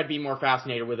 I think I'd be more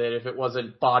fascinated with it if it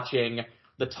wasn't botching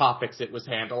the topics it was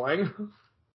handling.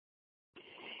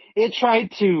 It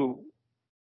tried to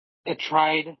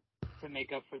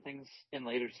make up for things in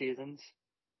later seasons.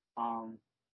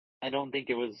 I don't think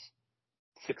it was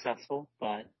successful,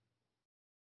 but,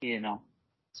 you know.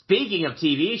 Speaking of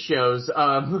TV shows,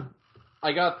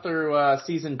 I got through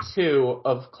season 2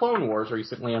 of Clone Wars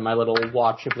recently in my little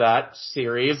watch of that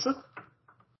series.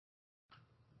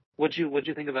 What'd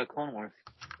you think about Clone Wars?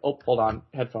 Oh, hold on.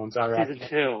 Headphones. All right. Season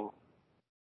 2.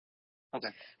 Okay.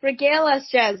 Regale us,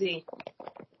 Jazzy.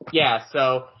 Yeah,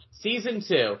 so season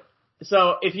 2.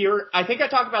 So I think I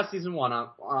talked about season 1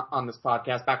 on this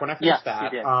podcast back when I finished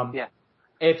that. You did. Yeah.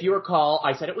 If you recall,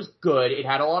 I said it was good. It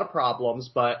had a lot of problems,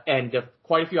 and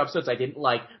quite a few episodes I didn't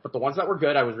like, but the ones that were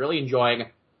good I was really enjoying.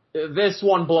 This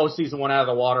one blows season 1 out of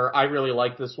the water. I really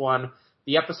liked this one.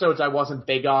 The episodes I wasn't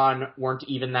big on weren't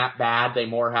even that bad. They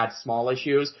more had small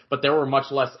issues, but there were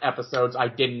much less episodes I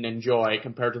didn't enjoy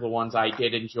compared to the ones I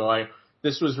did enjoy.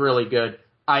 This was really good.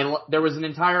 There was an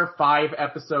entire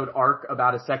 5-episode arc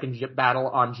about a second battle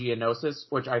on Geonosis,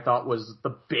 which I thought was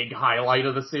the big highlight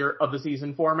of the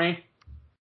season for me.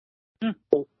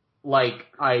 Like,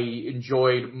 I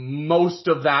enjoyed most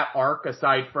of that arc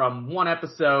aside from one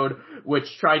episode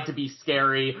which tried to be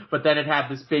scary, but then it had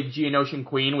this big Geonosian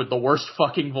queen with the worst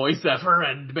fucking voice ever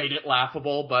and made it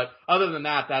laughable, but other than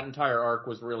that entire arc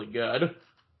was really good.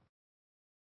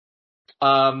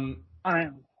 I'm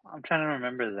trying to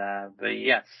remember that, but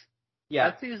yes. Yeah.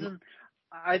 That season,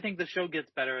 I think the show gets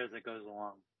better as it goes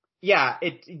along. Yeah,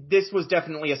 this was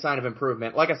definitely a sign of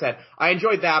improvement. Like I said, I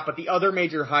enjoyed that, but the other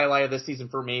major highlight of this season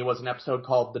for me was an episode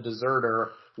called The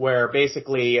Deserter, where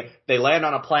basically they land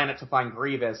on a planet to find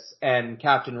Grievous, and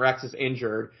Captain Rex is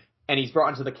injured, and he's brought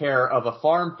into the care of a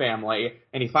farm family,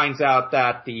 and he finds out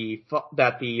that the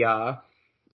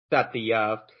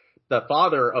the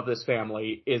father of this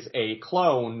family, is a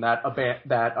clone that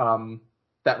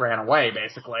ran away,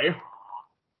 basically.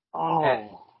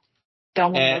 Oh, that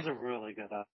one was a really good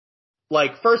episode.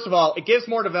 Like, first of all, it gives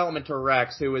more development to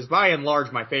Rex, who is by and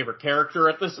large my favorite character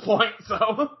at this point,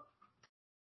 so.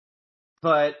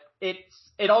 But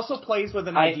it also plays with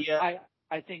an idea.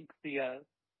 I think the,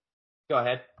 Go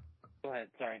ahead. Go ahead,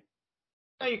 sorry.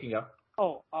 No, you can go.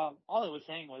 Oh, all I was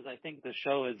saying was I think the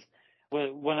show is,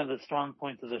 one of the strong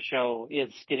points of the show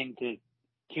is getting to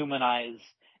humanize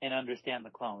and understand the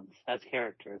clones as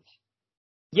characters.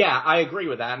 Yeah, I agree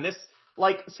with that. And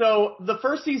so the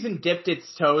first season dipped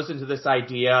its toes into this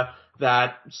idea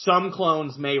that some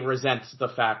clones may resent the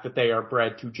fact that they are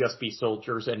bred to just be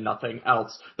soldiers and nothing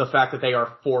else. The fact that they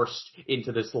are forced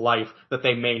into this life that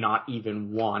they may not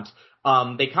even want.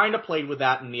 They kind of played with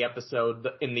that in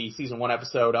the season 1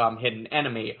 episode, Hidden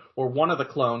Enemy, where one of the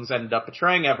clones ended up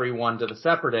betraying everyone to the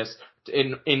Separatists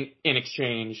in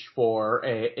exchange for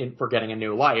getting a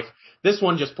new life. This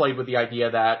one just played with the idea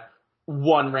that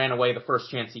one ran away the first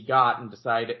chance he got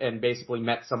and basically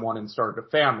met someone and started a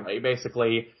family.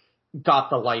 Basically got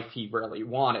the life he really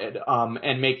wanted.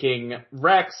 And making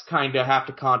Rex kind of have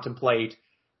to contemplate,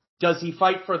 does he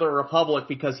fight for the Republic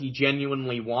because he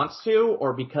genuinely wants to,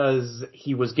 or because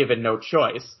he was given no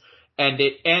choice? And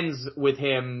it ends with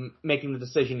him making the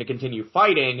decision to continue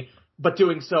fighting, but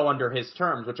doing so under his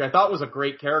terms, which I thought was a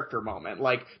great character moment.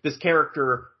 Like, this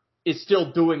character is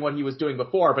still doing what he was doing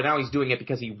before, but now he's doing it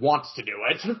because he wants to do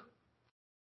it.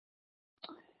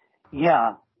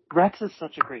 Yeah, Rex is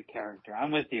such a great character.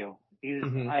 I'm with you.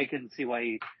 I can see why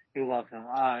you love him.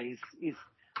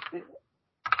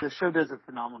 The show does a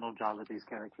phenomenal job with these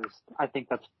characters. I think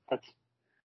that's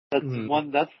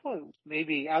what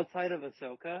maybe outside of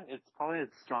Ahsoka, it's probably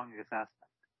its strongest aspect.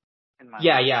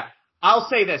 Yeah. I'll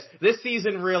say this. This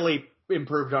season really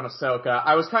improved on Ahsoka.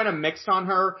 I was kind of mixed on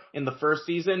her in the first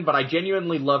season, but I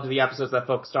genuinely loved the episodes that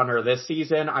focused on her this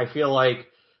season. I feel like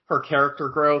her character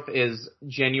growth is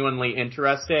genuinely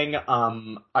interesting.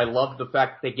 I love the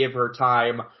fact they give her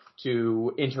time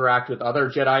to interact with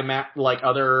other Jedi,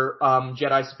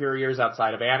 Jedi superiors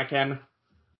outside of Anakin.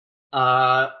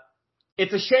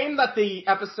 It's a shame that the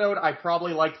episode I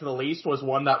probably liked the least was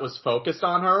one that was focused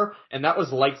on her, and that was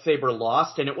Lightsaber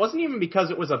Lost, and it wasn't even because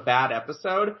it was a bad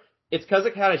episode. It's because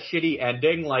it had a shitty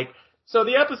ending. So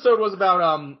the episode was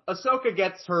about, Ahsoka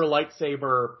gets her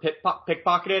lightsaber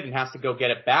pickpocketed and has to go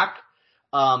get it back.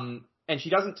 And she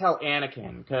doesn't tell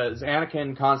Anakin, because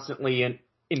Anakin constantly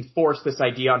enforced this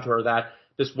idea onto her that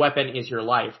this weapon is your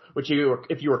life, which,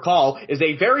 if you recall, is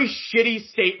a very shitty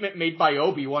statement made by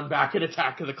Obi-Wan back in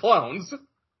Attack of the Clones.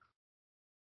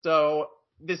 So,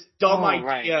 this dumb idea...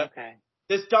 Right. Okay.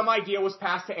 This dumb idea was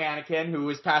passed to Anakin, who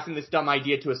is passing this dumb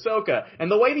idea to Ahsoka.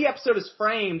 And the way the episode is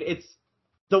framed,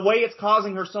 the way it's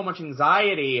causing her so much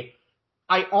anxiety,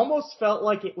 I almost felt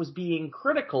like it was being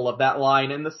critical of that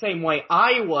line in the same way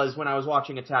I was when I was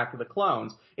watching Attack of the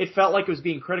Clones. It felt like it was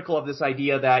being critical of this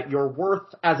idea that your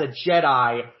worth as a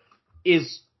Jedi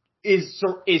is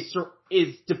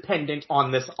dependent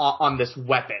on this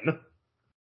weapon,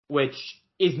 which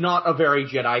is not a very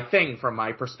Jedi thing from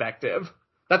my perspective.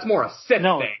 That's more a Sith thing.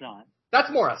 No, it's not. That's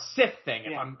more a Sith thing,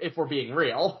 yeah. if we're being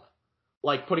real.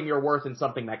 Like, putting your worth in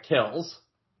something that kills.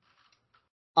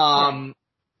 Right.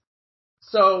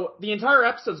 So, the entire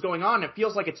episode's going on, it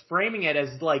feels like it's framing it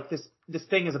as, like, this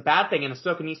thing is a bad thing, and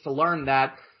Ahsoka needs to learn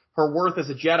that her worth as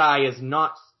a Jedi is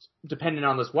not dependent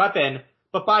on this weapon,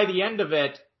 but by the end of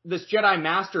it, this Jedi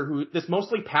Master this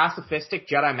mostly pacifistic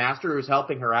Jedi Master who's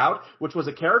helping her out, which was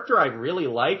a character I really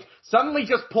liked, suddenly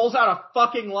just pulls out a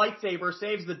fucking lightsaber,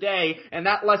 saves the day, and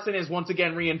that lesson is once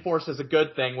again reinforced as a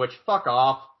good thing, which, fuck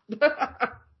off.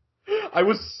 I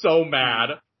was so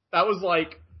mad. That's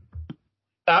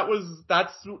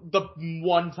the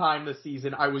one time this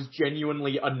season I was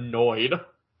genuinely annoyed.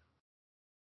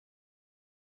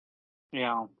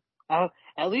 Yeah.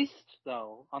 At least,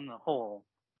 though, on the whole,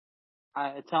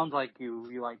 it sounds like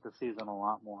you like the season a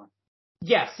lot more.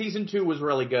 Yeah, season 2 was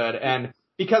really good, and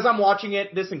because I'm watching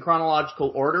this in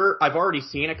chronological order, I've already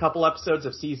seen a couple episodes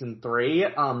of season 3,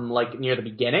 near the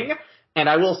beginning, and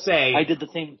I will say... I did the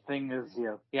same thing as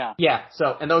you, yeah. Yeah,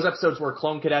 and those episodes were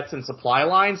Clone Cadets and Supply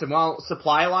Lines, and while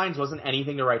Supply Lines wasn't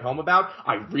anything to write home about,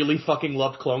 I really fucking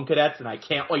loved Clone Cadets, and I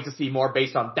can't wait to see more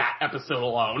based on that episode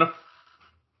alone.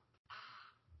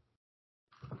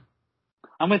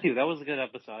 I'm with you. That was a good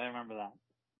episode. I remember that.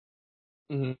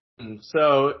 Mm-hmm.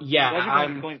 So yeah,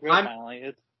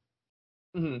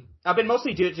 I've been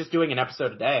mostly just doing an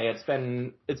episode a day. It's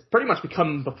pretty much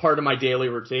become a part of my daily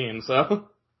routine. So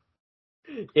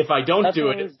if I don't do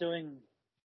it,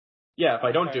 Yeah, if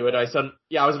I don't do it, I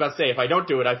was about to say, if I don't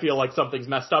do it, I feel like something's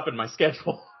messed up in my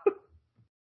schedule.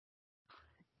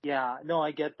 Yeah, no, I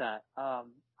get that.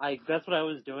 That's what I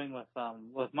was doing with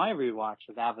my rewatch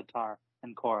of Avatar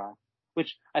and Korra,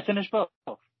 which I finished both.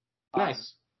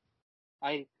 Nice.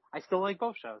 I still like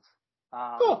both shows.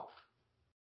 Cool.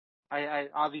 I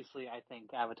obviously I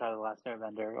think Avatar: The Last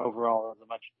Airbender overall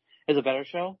is a better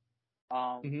show.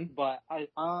 But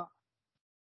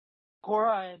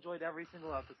Korra, I enjoyed every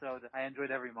single episode. I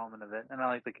enjoyed every moment of it, and I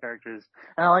like the characters,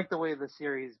 and I like the way the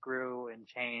series grew and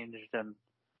changed and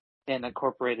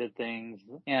incorporated things,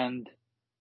 and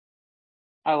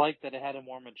I like that it had a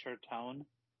more mature tone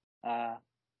at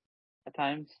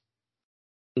times.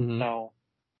 So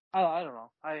I don't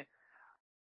know. I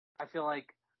feel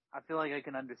like I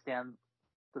can understand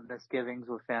the misgivings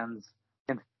with fans,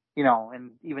 and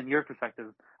and even your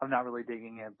perspective of not really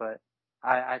digging it, but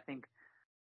I think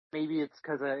maybe it's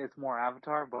because it's more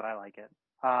Avatar, but I like it.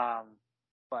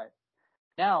 But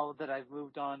now that I've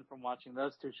moved on from watching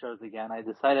those two shows again, I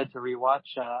decided to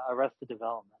rewatch Arrested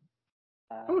Development.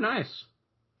 Oh, nice.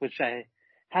 Which I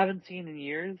haven't seen in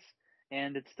years,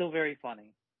 and it's still very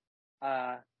funny.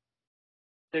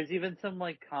 There's even some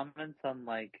comments on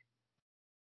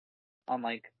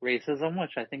racism,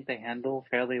 which I think they handle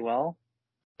fairly well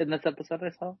in this episode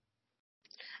I saw.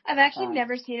 I've actually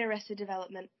never seen Arrested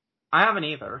Development. I haven't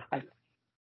either.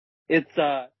 It's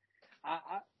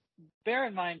bear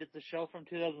in mind it's a show from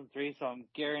 2003, so I'm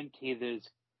guaranteed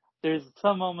there's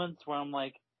some moments where I'm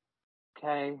like,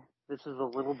 okay, this is a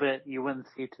little bit you wouldn't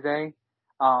see today.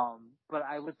 But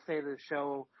I would say the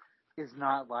show is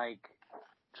not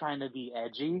trying to be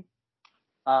edgy.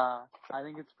 I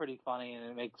think it's pretty funny, and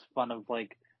it makes fun of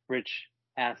rich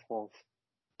assholes,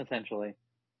 essentially,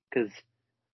 because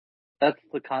that's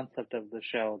the concept of the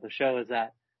show. The show is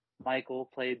that Michael,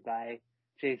 played by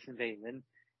Jason Bateman,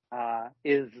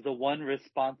 is the one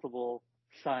responsible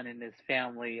son in his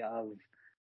family of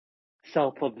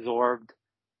self-absorbed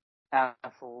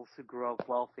assholes who grew up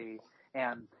wealthy,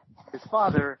 and his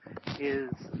father is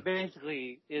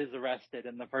arrested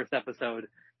in the first episode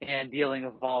and dealing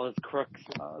with all his crooks,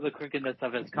 the crookedness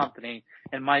of his company,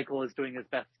 and Michael is doing his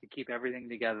best to keep everything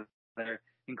together,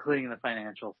 including the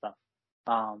financial stuff.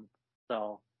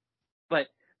 But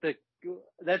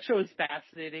that show is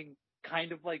fascinating,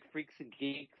 kind of like Freaks and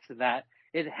Geeks, in that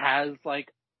it has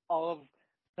all of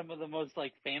some of the most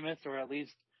famous, or at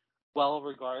least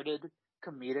well-regarded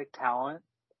comedic talent,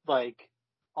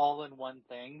 all in one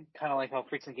thing. Kind of like how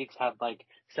Freaks and Geeks had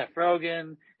Seth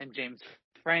Rogen and James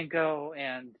Franco,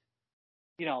 and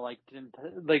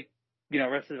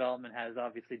Arrested Development has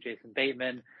obviously Jason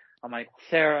Bateman, Michael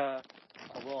Cera,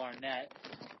 Will Arnett.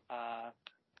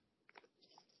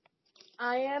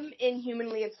 I am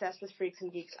inhumanly obsessed with Freaks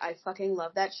and Geeks. I fucking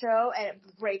love that show, and it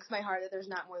breaks my heart that there's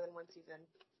not more than one season.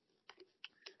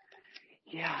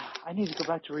 Yeah, I need to go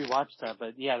back to rewatch that,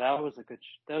 but yeah, that was a good.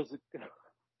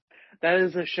 That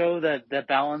is a show that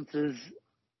balances.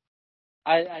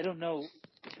 I don't know.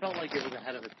 It felt like it was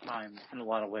ahead of its time in a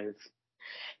lot of ways.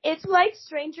 It's like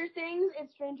Stranger Things, if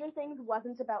Stranger Things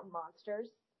wasn't about monsters.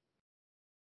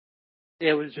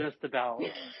 It was just about.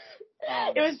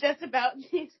 It was just about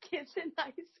these kids in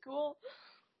high school.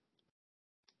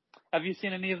 Have you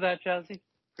seen any of that, Jazzy?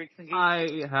 Freaks and Geeks?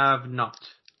 I have not.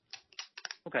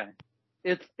 Okay.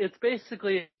 It's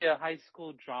basically a high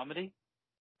school dramedy.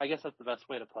 I guess that's the best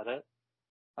way to put it.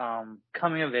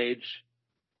 Coming of age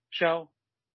show.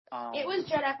 It was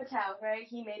Judd Apatow, right?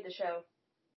 He made the show.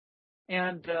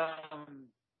 And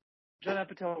Judd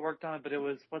Apatow worked on it, but it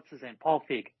was, what's his name? Paul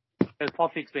Feig. It was Paul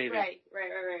Feig's baby. Right.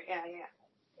 Yeah.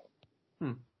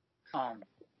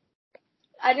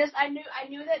 I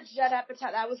knew that Judd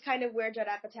Apatow, that was kind of where Judd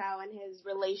Apatow and his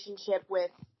relationship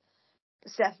with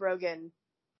Seth Rogen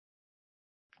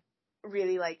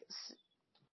really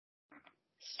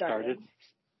started.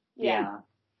 Yeah.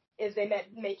 Is they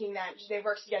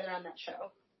worked together on that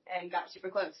show and got super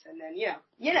close, and then you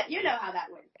know how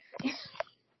that went.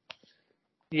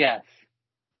 Yes.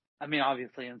 I mean,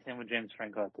 obviously, and same with James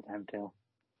Franco at the time too.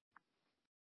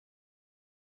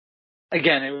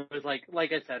 Again, it was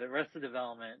like I said, Arrested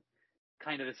Development,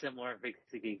 kind of a similar Freaks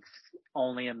and Geeks,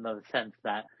 only in the sense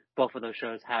that both of those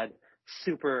shows had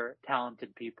super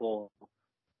talented people,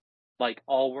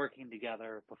 all working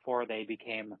together before they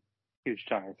became huge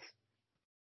stars.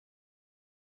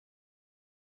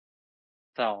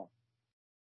 So,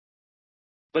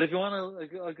 but if you want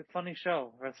a funny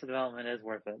show, Arrested Development is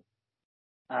worth it.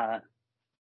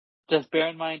 Just bear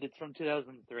in mind it's from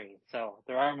 2003, so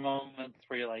there are moments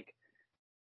where you're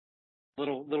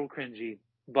little cringy,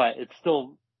 but it's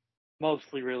still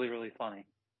mostly really, really funny.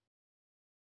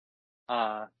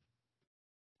 And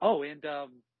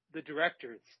the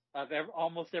directors of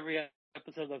almost every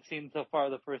episode I've seen so far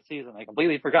of the first season, I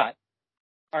completely forgot,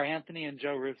 are Anthony and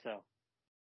Joe Russo.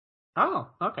 Oh,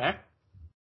 okay.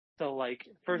 So, like,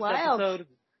 first Wild. episode,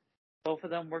 both of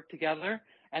them work together,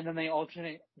 and then they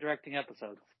alternate directing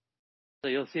episodes. So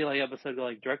you'll see, like, episode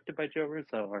like directed by Joe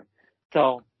Russo.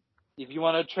 So, if you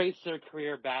want to trace their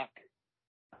career back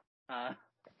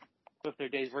with their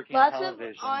days working on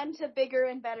television. On to bigger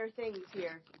and better things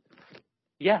here.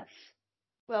 Yes.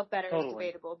 Well, better Totally. is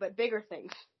debatable, but bigger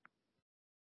things.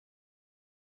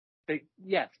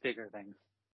 Bigger things.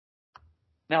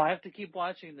 Now, I have to keep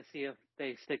watching to see if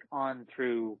they stick on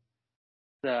through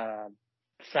the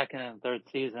second and third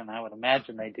season. I would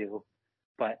imagine they do.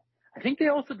 But I think they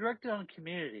also directed on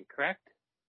Community, correct?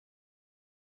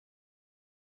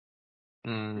 I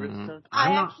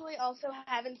actually also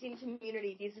haven't seen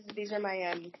Community. These are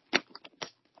my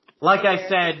Like I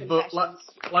said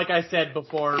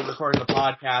before recording the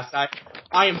podcast,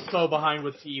 I am so behind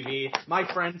with TV.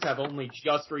 My friends have only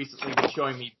just recently been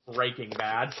showing me Breaking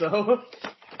Bad, so.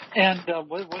 And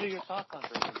what are your thoughts on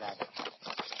Breaking Bad?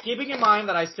 Keeping in mind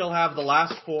that I still have the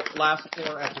last four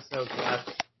episodes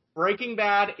left, Breaking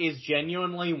Bad is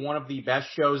genuinely one of the best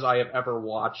shows I have ever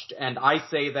watched, and I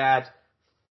say that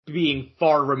being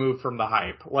far removed from the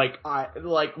hype. Like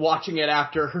watching it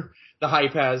after the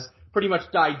hype has pretty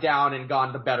much died down and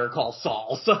gone to Better Call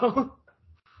Saul, so.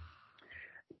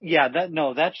 Yeah,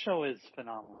 that show is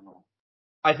phenomenal.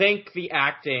 I think the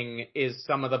acting is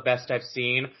some of the best I've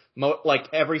seen. Like,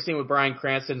 every scene with Bryan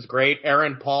Cranston's great.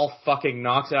 Aaron Paul fucking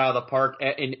knocks it out of the park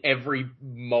in every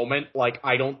moment. Like,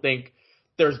 I don't think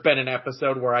there's been an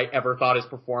episode where I ever thought his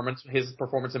performance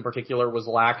in particular, was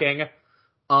lacking.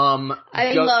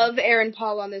 I love Aaron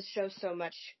Paul on this show so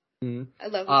much. I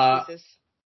love his pieces.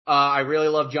 I really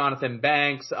love Jonathan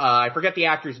Banks. I forget the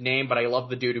actor's name, but I love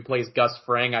the dude who plays Gus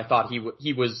Fring. I thought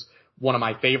he was one of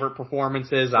my favorite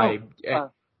performances.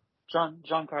 Giancarlo.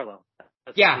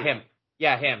 Him.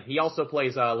 Yeah, him. He also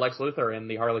plays Lex Luthor in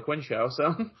the Harley Quinn show,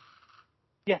 so.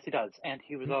 Yes, he does. And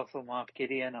he was also Moff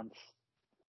Gideon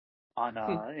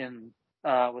in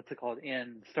what's it called?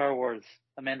 In Star Wars,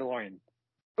 A Mandalorian.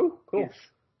 Oh, cool. Yes.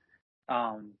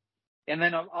 And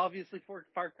then obviously for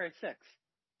Far Cry 6.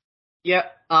 Yeah,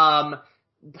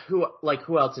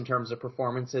 who else in terms of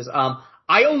performances?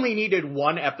 I only needed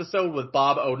one episode with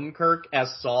Bob Odenkirk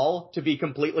as Saul to be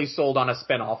completely sold on a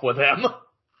spinoff with him.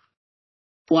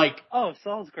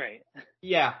 Saul's great.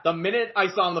 Yeah, the minute I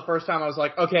saw him the first time, I was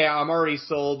like, okay, I'm already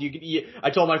sold. I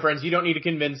told my friends, you don't need to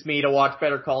convince me to watch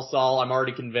Better Call Saul. I'm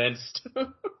already convinced.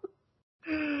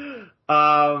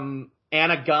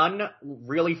 Anna Gunn,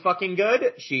 really fucking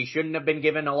good. She shouldn't have been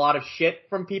given a lot of shit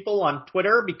from people on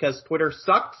Twitter because Twitter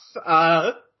sucks.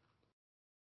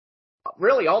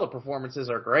 Really, all the performances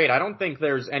are great. I don't think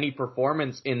there's any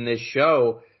performance in this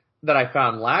show that I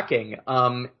found lacking.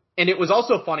 And it was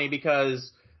also funny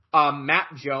because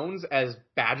Matt Jones as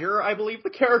Badger, I believe the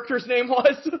character's name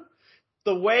was.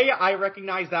 The way I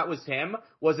recognized that was him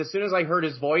was as soon as I heard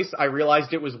his voice, I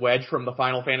realized it was Wedge from the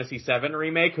Final Fantasy VII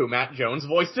remake, who Matt Jones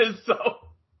voices, so.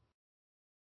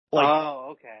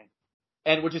 Oh, okay.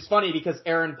 And which is funny because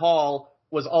Aaron Paul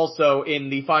was also in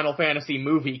the Final Fantasy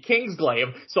movie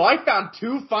Kingsglaive, so I found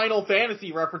two Final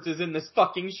Fantasy references in this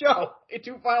fucking show.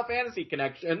 Two Final Fantasy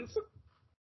connections.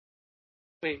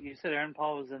 Wait, you said Aaron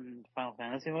Paul was in the Final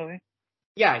Fantasy movie?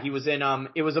 Yeah, he was in,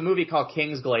 it was a movie called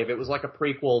Kingsglaive. It was like a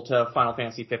prequel to Final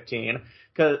Fantasy 15.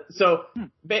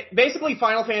 Basically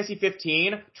Final Fantasy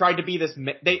 15 tried to be this,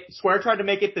 Square tried to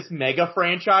make it this mega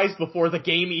franchise before the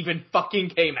game even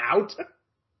fucking came out.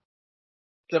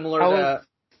 Similar to...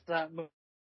 that movie?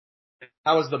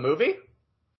 How was the movie?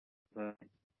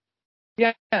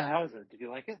 Yeah, how was it? Did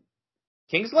you like it?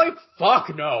 Kingsglaive?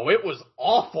 Fuck no, it was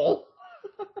awful.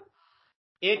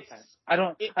 Okay. I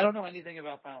don't know anything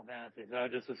about Final Fantasy, so I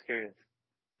just was curious.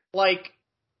 Like,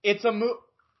 its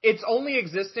only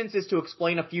existence is to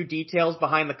explain a few details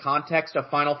behind the context of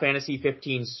Final Fantasy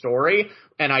 15's story,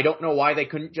 and I don't know why they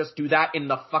couldn't just do that in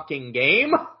the fucking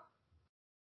game.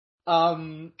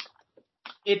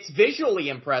 It's visually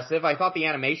impressive. I thought the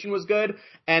animation was good,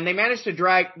 and they managed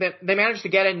to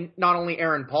get in not only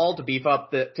Aaron Paul to beef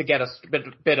up to get a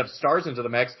bit of stars into the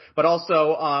mix, but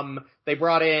also they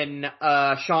brought in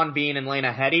Sean Bean and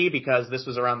Lena Headey because this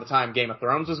was around the time Game of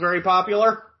Thrones was very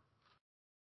popular.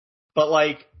 But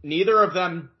like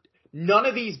none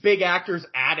of these big actors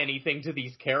add anything to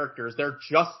these characters. They're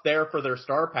just there for their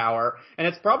star power. And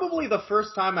it's probably the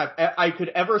first time I could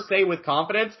ever say with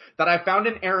confidence that I found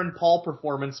an Aaron Paul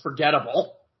performance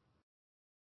forgettable.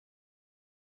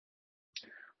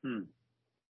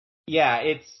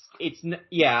 Yeah,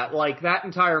 like that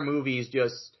entire movie is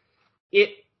just,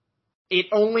 it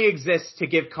only exists to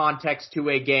give context to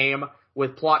a game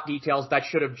with plot details that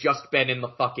should have just been in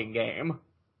the fucking game.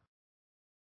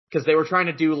 Because they were trying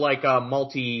to do like a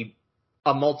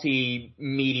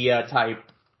multimedia type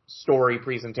story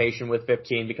presentation with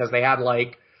 15, because they had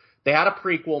a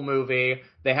prequel movie,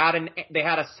 they had a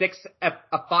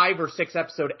 5 or 6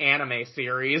 episode anime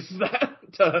series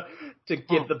to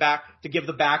give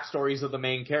the backstories of the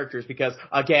main characters, because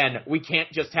again, we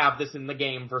can't just have this in the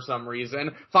game for some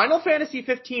reason. Final Fantasy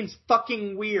 15's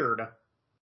fucking weird.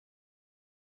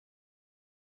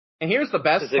 And here's the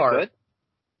best part. Good?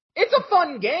 It's a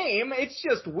fun game. It's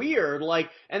just weird.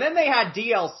 And then they had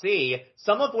DLC,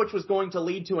 some of which was going to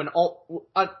lead to an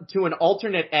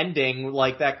alternate ending,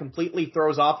 that completely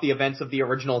throws off the events of the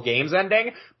original game's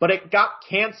ending. But it got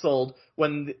canceled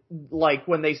when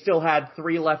they still had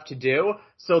 3 left to do.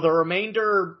 So the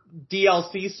remainder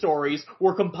DLC stories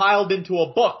were compiled into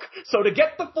a book. So to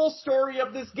get the full story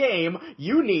of this game,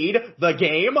 you need the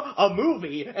game, a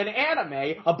movie, an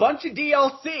anime, a bunch of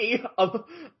DLC,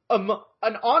 an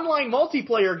online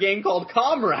multiplayer game called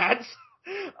Comrades,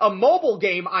 a mobile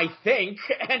game, I think,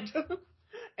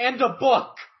 and a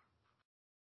book.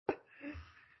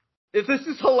 This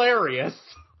is hilarious.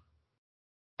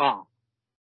 Oh.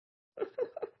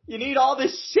 You need all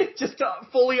this shit just to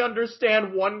fully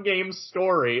understand one game's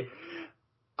story.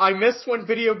 I miss when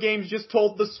video games just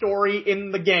told the story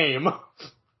in the game.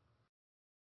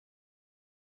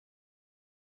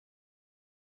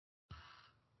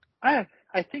 I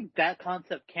think that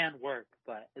concept can work,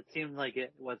 but it seemed like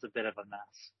it was a bit of a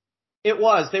mess. It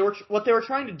was. What they were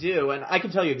trying to do, and I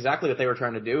can tell you exactly what they were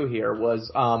trying to do here,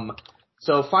 was,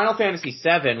 so Final Fantasy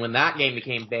VII, when that game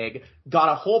became big, got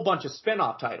a whole bunch of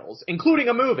spin-off titles, including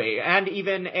a movie, and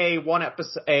even a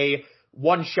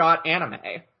one-shot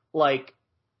anime. But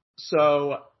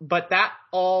that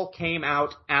all came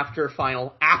out after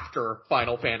Final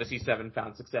Fantasy VII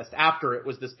found success, after it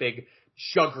was this big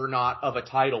juggernaut of a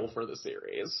title for the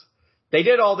series. They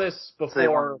did all this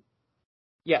before.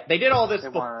 They did all this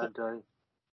before.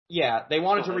 They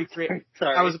wanted to recreate.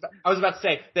 Sorry. I was about to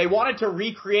say, they wanted to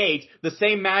recreate the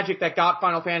same magic that got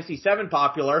Final Fantasy VII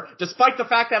popular, despite the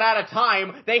fact that at a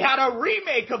time they had a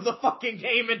remake of the fucking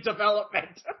game in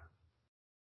development.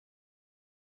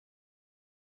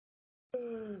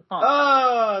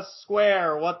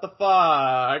 Square, what the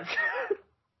fuck?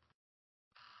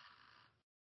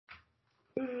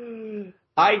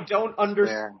 I don't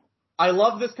understand. I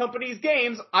love this company's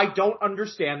games. I don't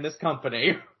understand this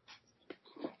company.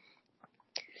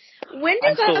 When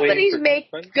do companies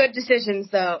make good decisions,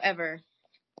 though, ever?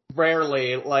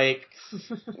 Rarely,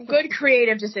 Good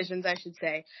creative decisions, I should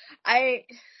say.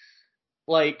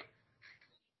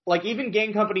 Even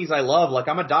game companies I love,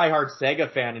 I'm a diehard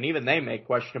Sega fan, and even they make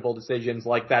questionable decisions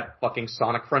like that fucking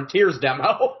Sonic Frontiers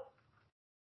demo.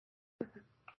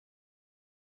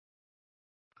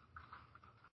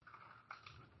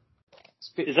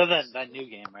 Is that new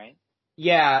game, right?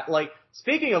 Yeah,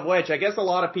 speaking of which, I guess a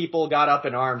lot of people got up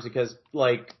in arms because,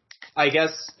 I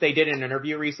guess they did an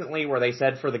interview recently where they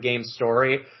said for the game's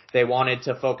story, they wanted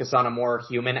to focus on a more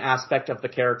human aspect of the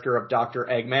character of Dr.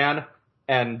 Eggman,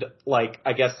 and,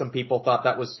 I guess some people thought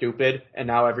that was stupid, and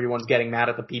now everyone's getting mad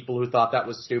at the people who thought that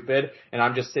was stupid, and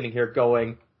I'm just sitting here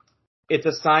going, it's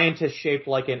a scientist shaped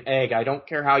like an egg. I don't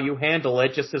care how you handle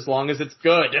it, just as long as it's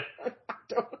good.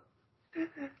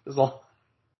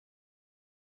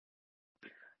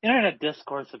 Internet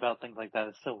discourse about things like that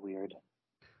is so weird.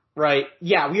 Right.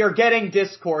 Yeah, we are getting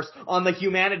discourse on the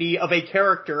humanity of a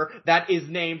character that is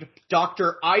named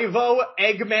Dr. Ivo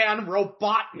Eggman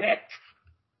Robotnik.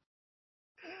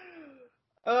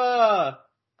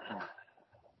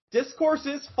 Discourse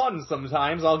is fun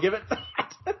sometimes, I'll give it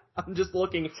that. I'm just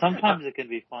looking. Sometimes it can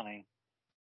be funny.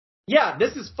 Yeah,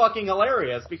 this is fucking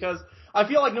hilarious, because I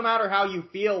feel like no matter how you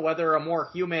feel, whether a more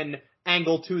human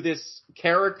angle to this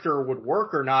character would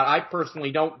work or not, I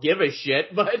personally don't give a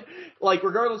shit, but,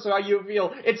 regardless of how you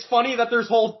feel, it's funny that there's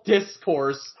whole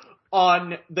discourse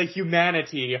on the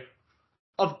humanity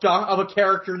of a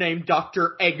character named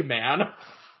Dr. Eggman.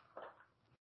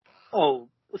 Oh,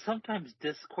 sometimes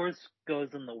discourse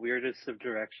goes in the weirdest of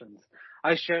directions.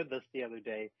 I shared this the other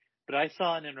day, but I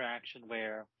saw an interaction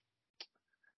where,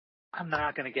 I'm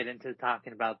not going to get into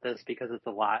talking about this because it's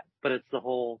a lot, but it's the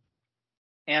whole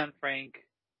Anne Frank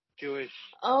Jewish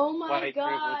white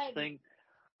privilege thing.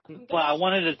 But I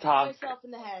wanted to talk myself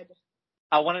in the head.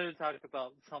 I wanted to talk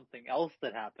about something else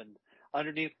that happened.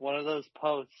 Underneath one of those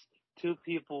posts, 2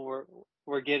 people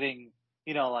were getting,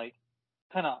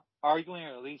 kind of arguing,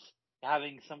 or at least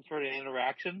having some sort of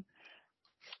interaction.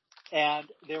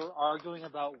 and they were arguing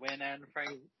about when Anne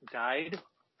Frank died.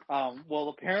 Well,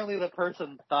 apparently the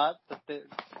person thought that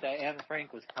Anne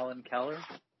Frank was Helen Keller.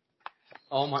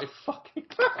 Oh my fucking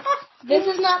god. This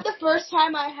is not the first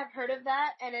time I have heard of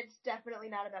that, and it's definitely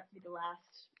not about to be the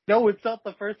last. No, it's not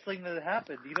the first thing that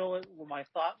happened. You know what my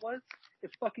thought was?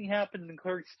 It fucking happened in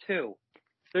Clerks 2.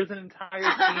 There's an entire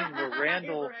scene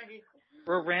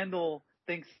where Randall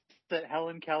thinks that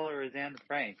Helen Keller is Anne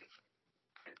Frank.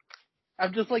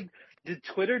 I'm just like, did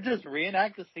Twitter just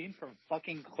reenact the scene from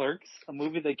fucking Clerks, a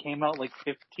movie that came out like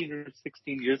 15 or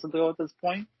 16 years ago at this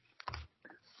point?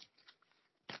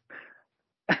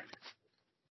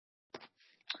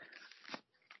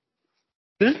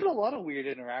 There's been a lot of weird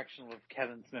interaction with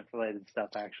Kevin Smith related stuff,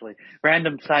 actually.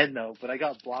 Random side note, but I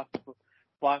got blocked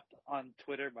on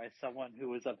Twitter by someone who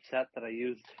was upset that I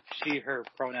used she, her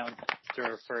pronouns to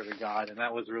refer to God, and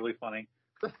that was really funny.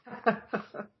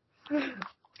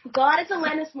 God is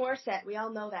Alanis Morissette. We all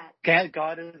know that.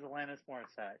 God is Alanis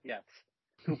Morissette, yes.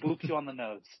 Who boops you on the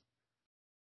nose.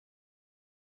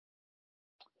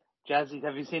 Jazzy,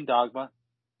 have you seen Dogma?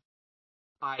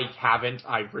 I haven't.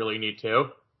 I really need to.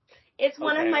 It's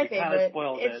one of my We kind of favorites.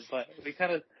 spoiled it, but we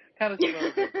kind of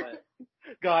spoiled it, but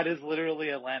God is literally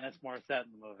Alanis Morissette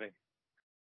in the movie.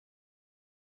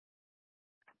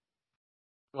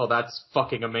 Well, that's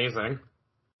fucking amazing.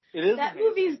 It is that amazing.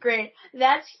 movie's great.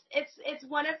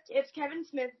 It's Kevin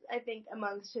Smith, I think,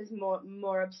 amongst his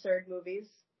more absurd movies.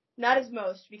 Not his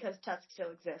most, because Tusk still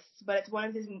exists, but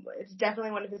it's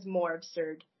definitely one of his more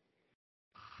absurd.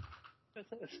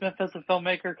 Smith as a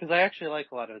filmmaker, because I actually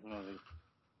like a lot of his movies.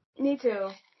 Me too.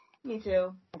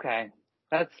 Okay.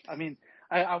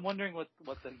 I'm wondering what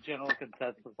the general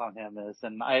consensus on him is,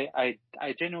 and I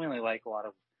genuinely like a lot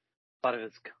of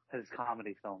his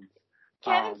comedy films.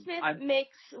 Kevin Smith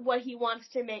makes what he wants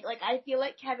to make. Like, I feel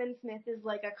like Kevin Smith is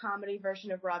like a comedy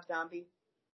version of Rob Zombie.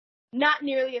 Not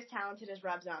nearly as talented as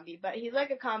Rob Zombie, but he's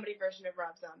like a comedy version of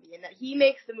Rob Zombie, in that he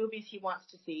makes the movies he wants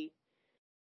to see.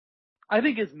 I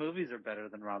think his movies are better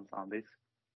than Rob Zombie's.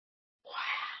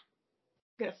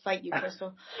 I'm gonna fight you,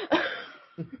 Crystal.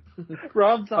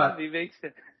 Rob Zombie makes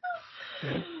it.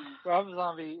 Rob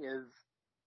Zombie is,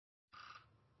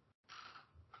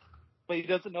 but he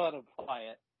doesn't know how to apply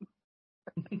it.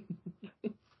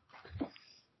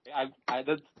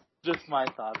 That's just my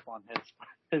thoughts on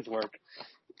his work.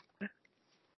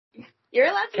 You're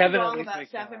allowed to Kevin be wrong about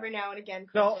stuff every now and again,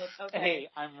 Crystal. No, okay. Hey,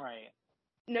 I'm right.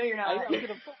 No, you're not.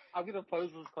 I'm gonna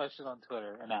pose this question on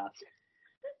Twitter and ask.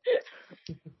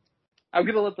 I'm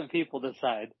gonna let the people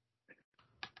decide.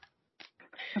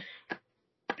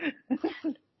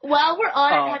 While we're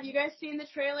on it, have you guys seen the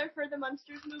trailer for the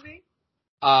Munsters movie?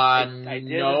 I did.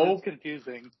 No. It's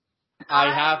confusing. I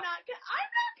I'm have. not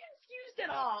confused at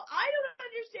all. I don't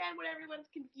understand what everyone's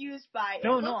confused by.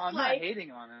 No, I'm not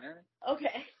hating on it.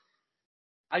 Okay.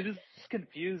 I'm just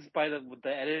confused by the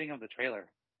editing of the trailer.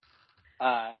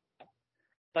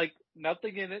 Like,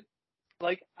 nothing in it.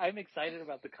 Like, I'm excited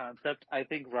about the concept. I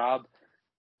think Rob,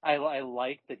 I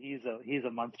like that he's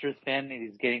a Munsters fan and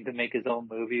he's getting to make his own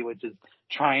movie, which is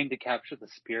trying to capture the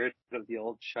spirit of the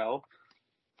old show.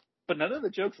 But none of the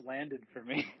jokes landed for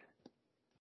me.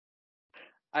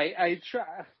 I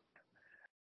try.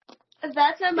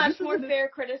 That's a much more fair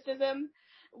criticism.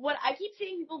 What I keep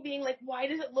seeing people being like, why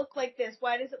does it look like this?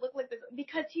 Why does it look like this?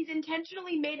 Because he's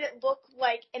intentionally made it look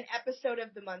like an episode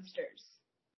of the Munsters.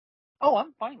 Oh,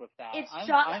 I'm fine with that.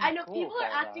 I know cool people are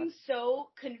acting so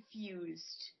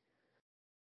confused.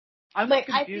 I'm not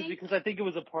confused because I think it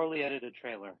was a poorly edited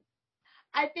trailer.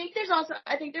 I think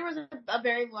there was a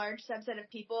very large subset of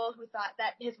people who thought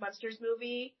that his Munsters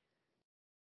movie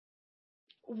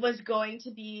was going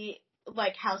to be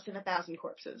like House of a Thousand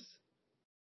Corpses.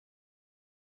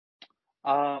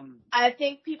 I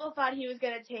think people thought he was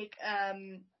going to take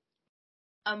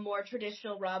a more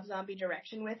traditional Rob Zombie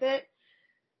direction with it,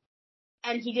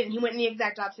 and he didn't. He went in the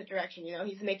exact opposite direction. You know,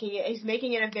 he's making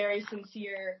it a very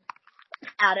sincere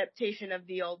adaptation of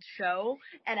the old show,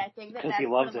 and I think that's he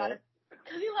loves it.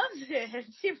 Because he loves it.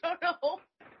 He wrote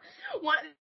one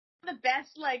of the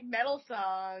best like metal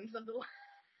songs of the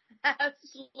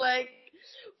last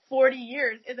 40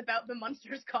 years is about the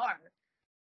Munsters car.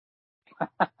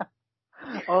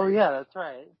 Oh yeah, that's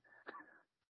right.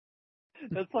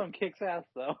 That song kicks ass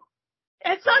though.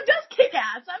 That song does kick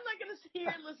ass. I'm not gonna sit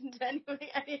here and listen to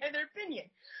any other opinion.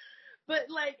 But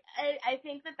I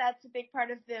think that's a big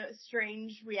part of the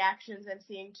strange reactions I'm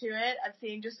seeing to it. I'm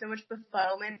seeing just so much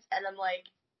befuddlement, and I'm like.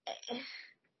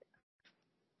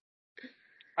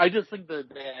 I just think the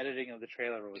editing of the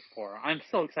trailer was poor. I'm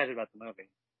so excited about the movie.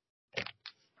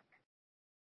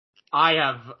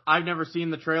 I've never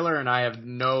seen the trailer, and I have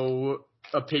no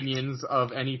opinions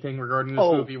of anything regarding this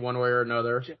movie one way or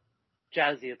another.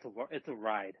 Jazzy, it's a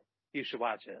ride. You should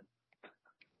watch it.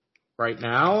 Right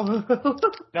now?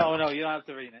 No, you don't have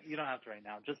to right now. You don't have to right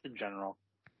now. Just in general.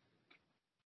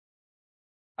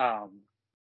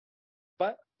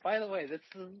 But by the way, this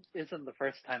isn't the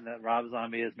first time that Rob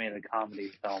Zombie has made a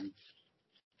comedy film.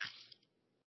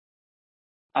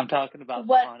 I'm talking about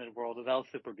The Haunted World of El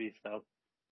Super Beasto.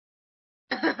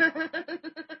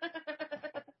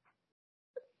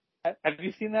 Have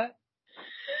you seen that?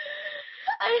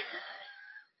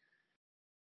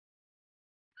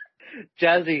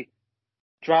 Jazzy,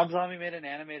 Rob Zombie made an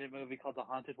animated movie called The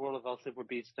Haunted World of El Super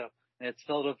Beasto, and it's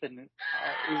filled with a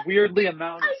weirdly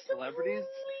amount of celebrities.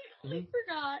 I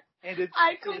forgot. And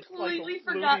I completely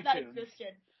forgot that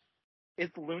existed.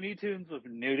 It's Looney Tunes with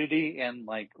nudity and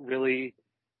like really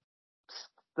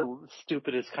the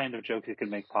stupidest kind of joke you can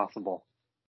make possible.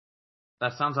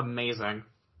 That sounds amazing.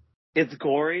 It's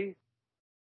gory.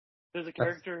 There's a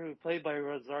character who's played by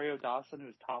Rosario Dawson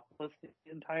who's topless the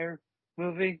entire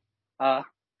movie.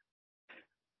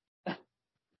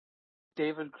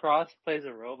 David Cross plays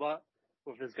a robot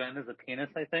with his gun as a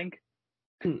penis, I think.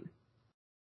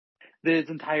 His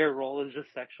entire role is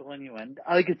just sexual innuendo.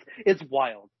 Like it's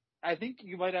wild. I think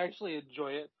you might actually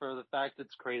enjoy it for the fact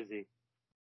it's crazy.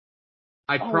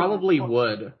 I probably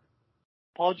would.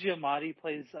 Paul Giamatti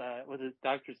plays was it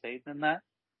Dr. Satan in that?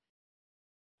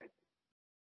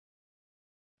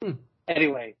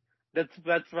 Anyway, that's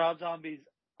Rob Zombie's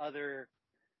other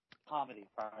comedy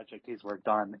project he's worked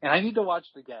on, and I need to watch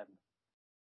it again.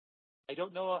 I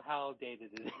don't know how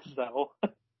dated it is though.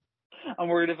 I'm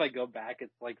worried if I go back,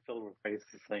 it's like filled with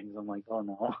racist things. I'm like, oh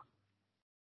no.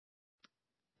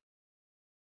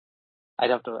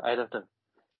 I'd have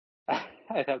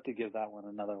to give that one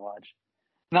another watch.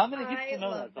 Not many people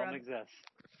know that film exists.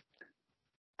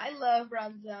 I love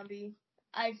Rob Zombie.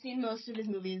 I've seen most of his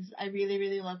movies. I really,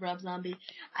 really love Rob Zombie.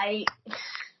 I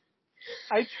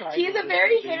tried. He's a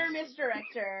very hit or miss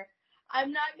director.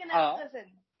 I'm not gonna listen.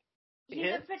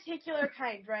 He's a particular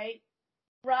kind, right?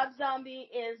 Rob Zombie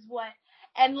is what,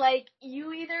 and like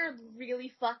you either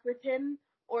really fuck with him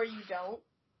or you don't.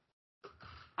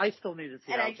 I still need to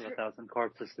see House of a Thousand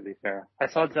Corpses, to be fair. I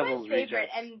saw Devil's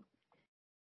Rejects. And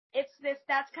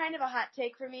that's kind of a hot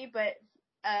take for me, but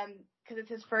because it's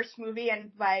his first movie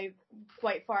and by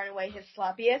quite far and away his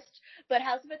sloppiest. But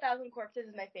House of a Thousand Corpses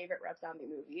is my favorite Rob Zombie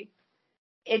movie.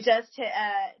 It just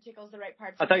tickles the right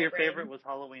parts. I thought your favorite was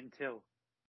Halloween 2.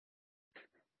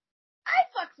 I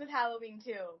fucks with Halloween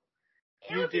 2.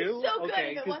 It would be so good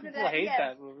if it wasn't people hate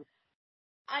that movie.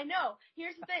 I know.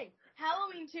 Here's the thing.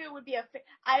 Halloween 2 would be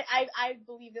I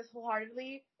believe this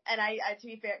wholeheartedly, and I to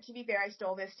be fair, I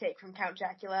stole this take from Count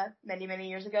Dracula many, many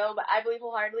years ago, but I believe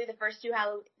wholeheartedly the first two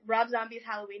Rob Zombie's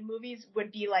Halloween movies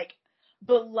would be like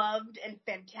beloved and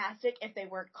fantastic if they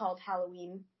weren't called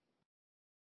Halloween.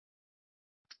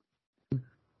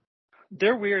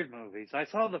 They're weird movies. I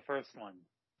saw the first one.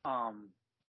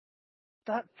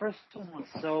 That first one was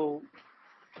so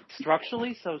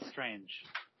structurally so strange.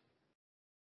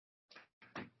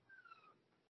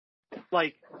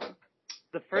 Like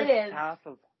the first half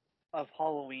of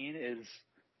Halloween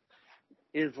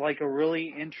is like a really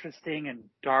interesting and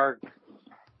dark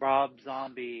Rob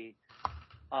Zombie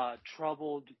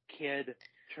troubled kid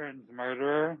turned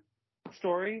murderer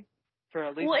story for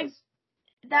at least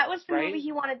that was the movie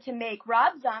he wanted to make.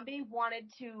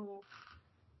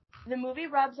 The movie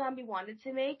Rob Zombie wanted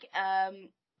to make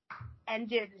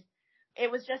ended. It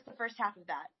was just the first half of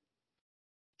that.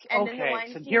 And then the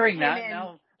Weinstein so hearing that in,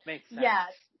 now makes sense. Yeah.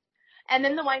 And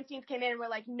then the Weinsteins came in and were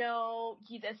like, no,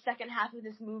 the second half of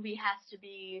this movie has to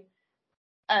be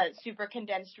a super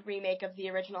condensed remake of the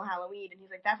original Halloween. And he's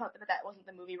like, that wasn't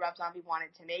the movie Rob Zombie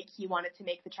wanted to make. He wanted to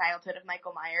make the childhood of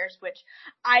Michael Myers, which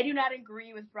I do not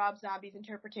agree with Rob Zombie's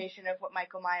interpretation of what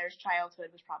Michael Myers'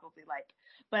 childhood was probably like.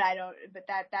 But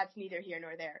that's neither here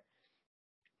nor there.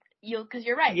 Cause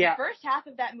you're right. Yeah. The first half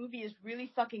of that movie is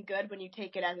really fucking good when you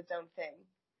take it as its own thing.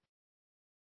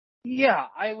 Yeah,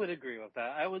 I would agree with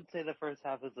that. I would say the first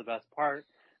half is the best part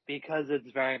because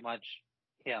it's very much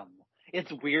him.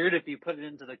 It's weird if you put it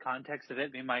into the context of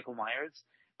it being Michael Myers.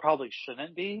 Probably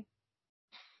shouldn't be.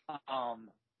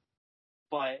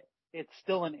 But it's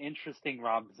still an interesting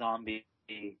Rob Zombie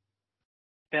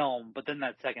film, but then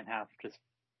that second half just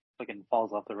fucking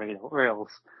falls off the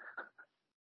rails.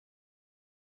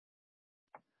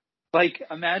 Like,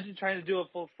 imagine trying to do a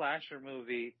full slasher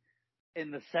movie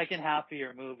in the second half of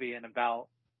your movie in about,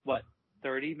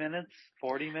 30 minutes,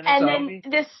 40 minutes. And maybe.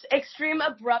 then this extreme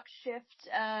abrupt shift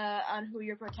on who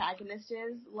your protagonist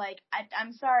is. Like,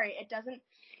 I'm sorry, it doesn't.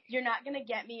 You're not gonna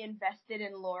get me invested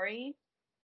in Laurie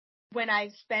when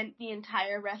I've spent the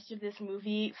entire rest of this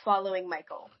movie following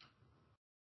Michael.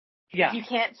 Yeah. You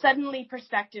can't suddenly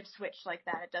perspective switch like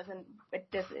that.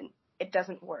 It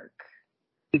doesn't work.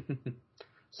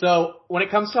 So, when it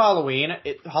comes to Halloween,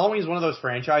 Halloween is one of those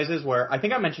franchises where, I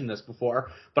think I mentioned this before,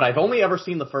 but I've only ever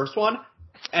seen the first one,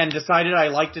 and decided I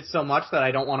liked it so much that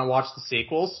I don't want to watch the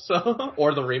sequels,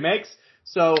 or the remakes.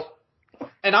 So,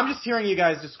 and I'm just hearing you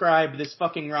guys describe this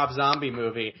fucking Rob Zombie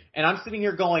movie, and I'm sitting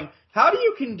here going, how do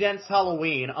you condense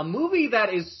Halloween, a movie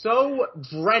that is so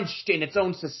drenched in its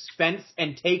own suspense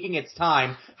and taking its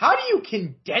time, how do you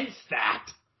condense that?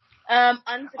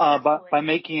 Unsuccessfully. By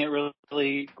making it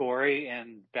really gory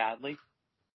and badly.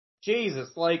 Jesus,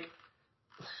 like,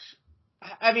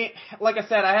 I mean, like I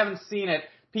said, I haven't seen it.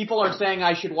 People are saying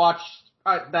I should watch,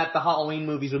 that the Halloween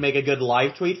movies would make a good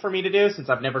live tweet for me to do since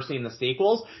I've never seen the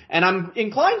sequels, and I'm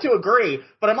inclined to agree,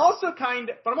 but I'm also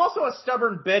a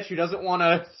stubborn bitch who doesn't want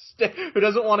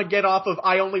to get off of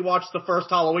I only watched the first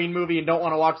Halloween movie and don't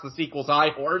want to watch the sequels high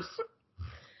horse.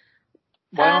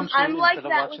 Why don't you, I'm like instead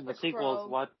of that watching with the sequels, Crow.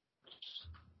 watch...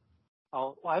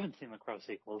 Oh, well, I haven't seen the Crow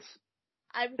sequels.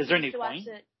 I refuse Is there any to point? watch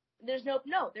it. There's no,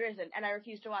 there isn't, and I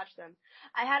refuse to watch them.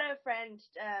 I had a friend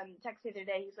text me the other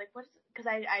day. He's like, "What's?" Because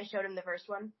I showed him the first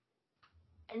one,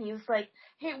 and he was like,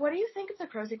 "Hey, what do you think of the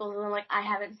Crow sequels?" And I'm like, "I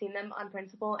haven't seen them on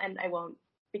principle, and I won't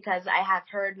because I have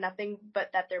heard nothing but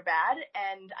that they're bad,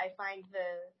 and I find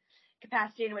the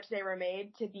capacity in which they were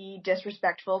made to be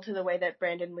disrespectful to the way that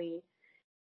Brandon Lee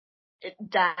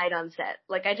died on set.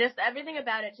 Like, everything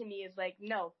about it to me is like,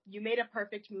 no, you made a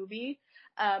perfect movie.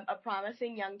 A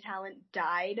promising young talent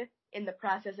died in the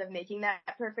process of making that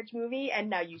perfect movie, and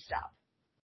now you stop."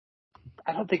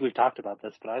 I don't think we've talked about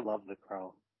this, but I love The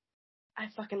Crow. I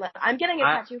fucking love. I'm getting a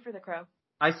tattoo for The Crow.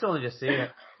 I still need to see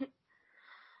it.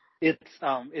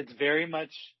 It's very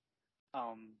much,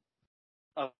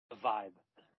 a vibe.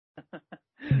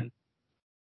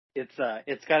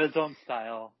 It's got its own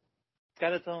style. It's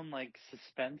got its own, like,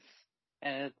 suspense,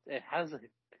 and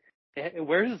it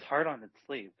wears its heart on its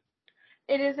sleeve.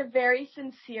 It is a very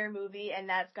sincere movie, and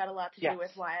that's got a lot to do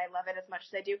with why I love it as much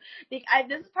as I do. This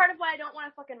is part of why I don't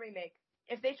want a fucking remake.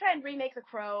 If they try and remake The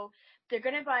Crow, there's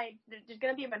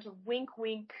gonna be a bunch of wink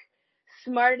wink,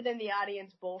 smarter than the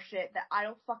audience bullshit that I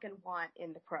don't fucking want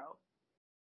in The Crow.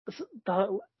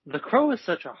 The Crow is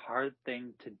such a hard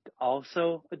thing to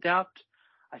also adapt.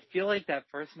 I feel like that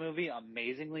first movie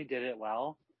amazingly did it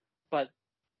well, but,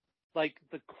 like,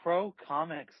 the Crow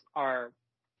comics are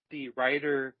the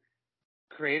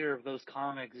creator of those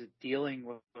comics dealing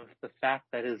with the fact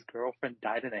that his girlfriend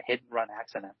died in a hit-and-run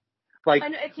accident. Like,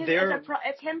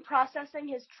 it's him processing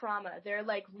his trauma. They're,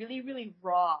 like, really, really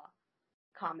raw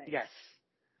comics. Yes.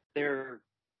 They're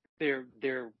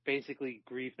basically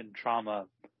grief and trauma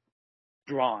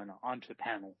drawn onto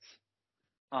panels.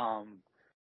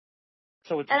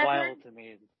 So it's wild to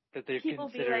me that they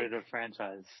consider it a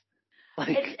franchise.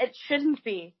 Like, it shouldn't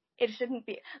be. It shouldn't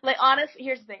be. Like,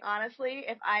 here's the thing. Honestly,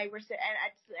 if I were to,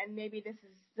 and maybe this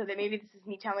is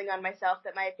me telling on myself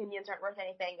that my opinions aren't worth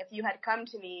anything. If you had come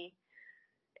to me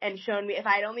and shown me, if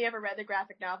I had only ever read the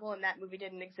graphic novel and that movie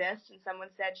didn't exist, and someone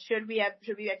said, should we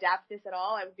adapt this at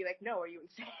all? I would be like, no, are you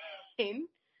insane?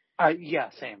 Yeah,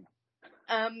 same.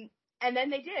 And then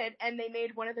they did, and they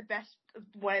made one of the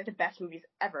best movies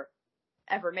ever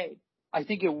made. I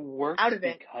think it works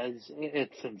because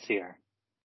it's sincere.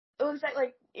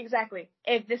 Exactly.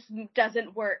 If this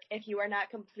doesn't work, if you are not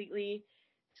completely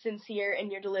sincere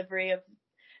in your delivery of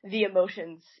the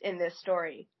emotions in this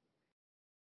story.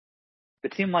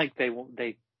 It seemed like it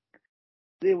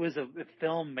was a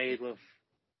film made with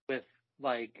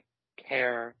like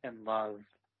care and love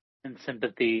and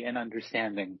sympathy and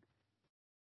understanding.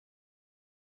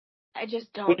 I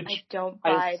just don't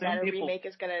buy that a remake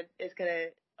is gonna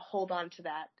hold on to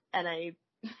that, and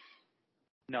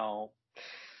No.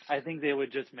 I think they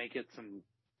would just make it some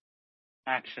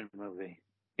action movie,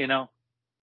 you know?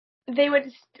 They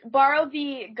would borrow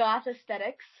the goth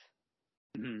aesthetics.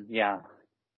 Yeah.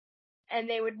 And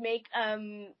they would make a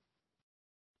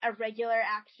regular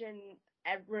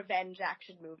a revenge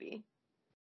action movie.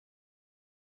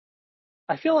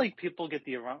 I feel like people get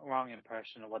the wrong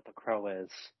impression of what The Crow is.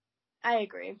 I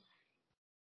agree.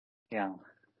 Yeah.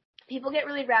 People get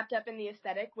really wrapped up in the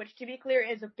aesthetic, which, to be clear,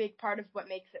 is a big part of what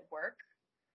makes it work.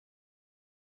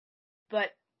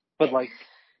 But like,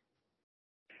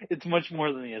 it's much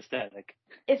more than the aesthetic.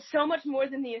 It's so much more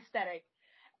than the aesthetic.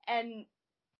 And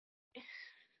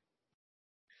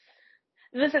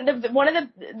Listen, one of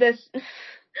this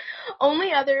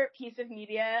only other piece of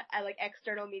media, like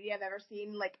external media I've ever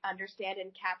seen, like understand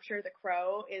and capture The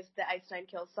Crow is the Ice Nine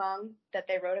Kills song that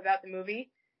they wrote about the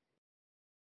movie.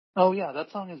 Oh yeah,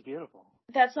 that song is beautiful.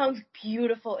 That song's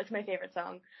beautiful. It's my favorite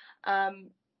song.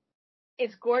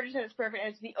 It's gorgeous and it's perfect,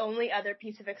 and it's the only other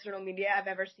piece of external media I've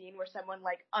ever seen where someone,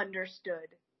 like,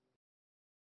 understood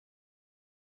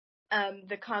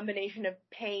the combination of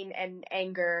pain and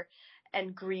anger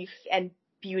and grief and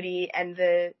beauty and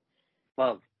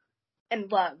love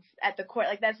at the core.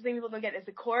 Like, that's the thing people don't get, is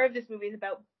the core of this movie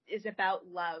is about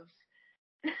love.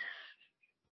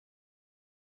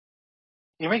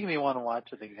 You're making me want to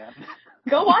watch it again.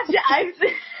 Go watch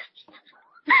it.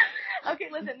 Okay,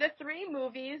 listen, the 3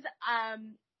 movies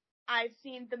I've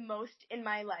seen the most in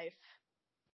my life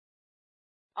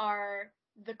are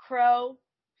The Crow,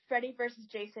 Freddy vs.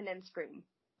 Jason, and Scream.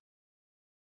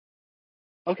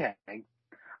 Okay.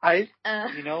 The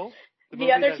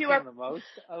other two are the most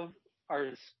of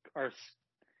are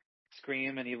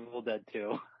Scream and Evil Dead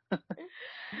 2.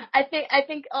 I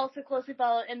think also closely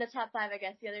followed in the top 5, I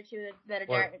guess, the other two that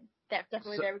are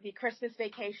definitely there would be Christmas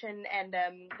Vacation and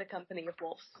The Company of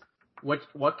Wolves. What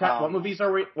movies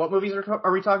are we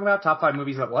talking about? Top 5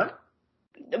 movies that what?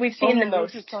 We've seen the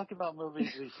most. We're just talking about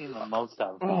movies we've seen the most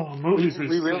of. Oh, movies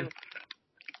we've seen.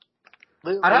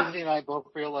 Lindsay and I both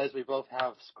realize we both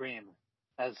have Scream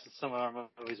as some of our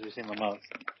movies we've seen the most.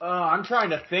 I'm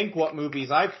trying to think what movies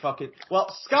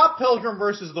Scott Pilgrim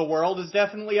vs. the World is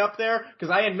definitely up there, because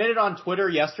I admitted on Twitter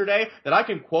yesterday that I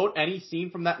can quote any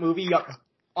scene from that movie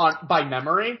by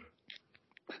memory.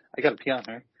 I gotta pee on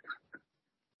her.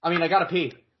 I gotta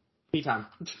pee. Pee time.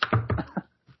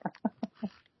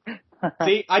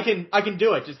 See, I can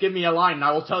do it. Just give me a line and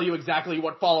I will tell you exactly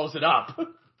what follows it up.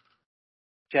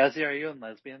 Jazzy, are you in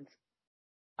Lesbians?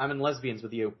 I'm in Lesbians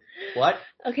with you. What?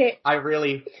 Okay. I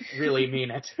really, really mean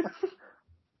it.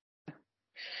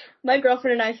 My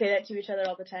girlfriend and I say that to each other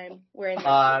all the time. We're in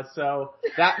so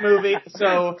that movie,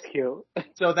 cute.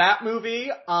 So that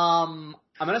movie, I'm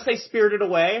gonna say Spirited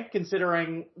Away,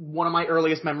 considering one of my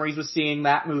earliest memories was seeing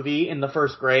that movie in the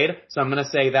 1st grade. So I'm gonna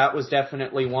say that was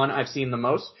definitely one I've seen the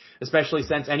most, especially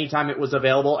since anytime it was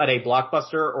available at a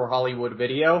Blockbuster or Hollywood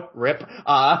Video, RIP,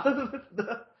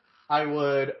 I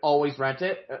would always rent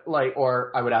it,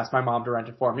 or I would ask my mom to rent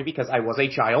it for me because I was a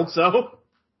child, so.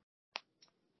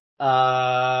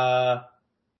 I'm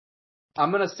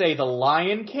gonna say The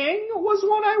Lion King was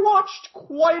one I watched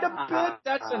quite a bit.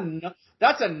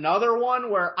 That's another one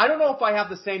where I don't know if I have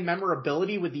the same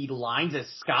memorability with the lines as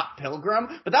Scott Pilgrim,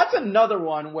 but that's another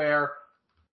one where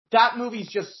that movie's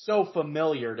just so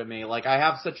familiar to me. Like, I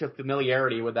have such a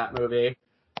familiarity with that movie.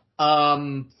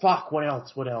 What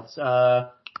else?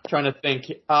 Trying to think.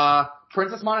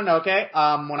 Princess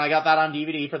Mononoke. When I got that on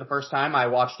DVD for the first time, I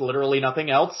watched literally nothing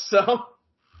else, so.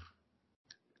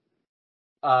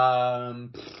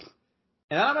 And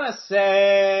then I'm gonna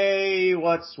say,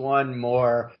 what's one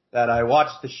more that I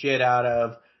watched the shit out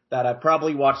of, that I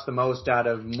probably watched the most out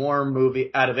of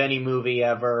any movie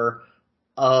ever?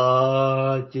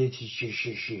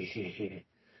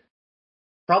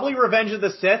 Probably Revenge of the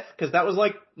Sith, cause that was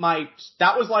like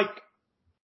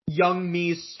young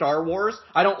me's Star Wars.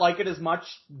 I don't like it as much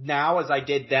now as I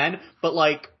did then, but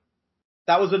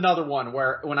that was another one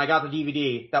where when I got the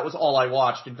DVD, that was all I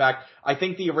watched. In fact, I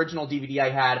think the original DVD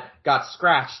I had got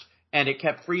scratched and it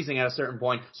kept freezing at a certain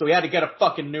point, so we had to get a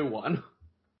fucking new one.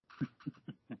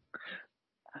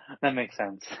 That makes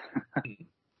sense.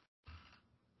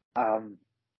 No,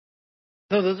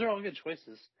 those are all good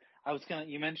choices.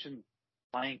 You mentioned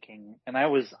Lion King, and I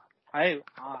was an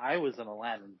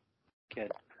Aladdin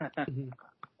kid.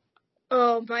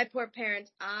 Oh, my poor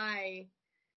parents.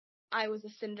 I was a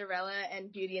Cinderella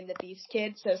and Beauty and the Beast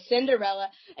kid, so Cinderella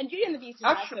and Beauty and the Beast is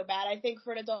not so bad, I think,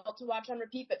 for an adult to watch on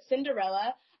repeat, but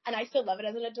Cinderella, and I still love it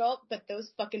as an adult, but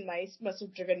those fucking mice must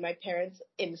have driven my parents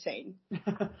insane.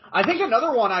 I think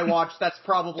another one I watched that's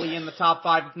probably in the top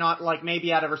 5, if not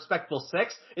maybe at a respectable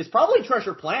 6, is probably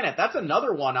Treasure Planet. That's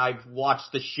another one I've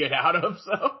watched the shit out of,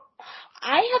 so.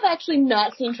 I have actually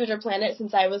not seen Treasure Planet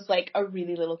since I was a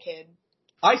really little kid.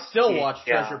 I still watch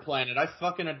Treasure Planet. I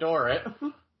fucking adore it.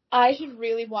 I should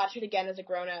really watch it again as a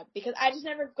grown-up, because I just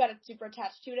never got super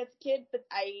attached to it as a kid, but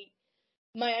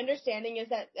my understanding is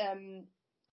that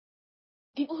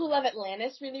people who love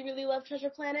Atlantis really, really love Treasure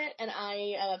Planet, and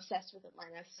I am obsessed with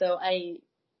Atlantis, so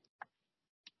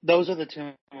Those are the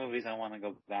 2 movies I want to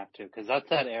go back to, because that's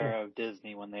that era of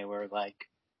Disney when they were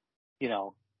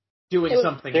doing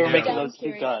something. They were making those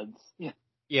 2 duds.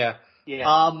 Yeah.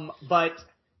 But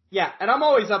Yeah, and I'm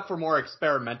always up for more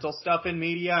experimental stuff in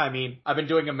media. I mean, I've been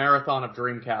doing a marathon of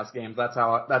Dreamcast games. That's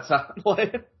how that's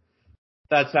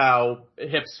how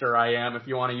hipster I am, if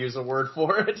you want to use a word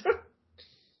for it.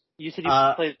 You said you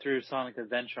played through Sonic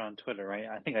Adventure on Twitter, right?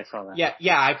 I think I saw that.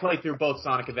 Yeah, I played through both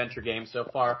Sonic Adventure games so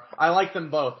far. I like them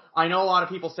both. I know a lot of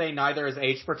people say neither has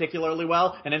aged particularly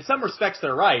well, and in some respects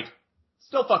they're right.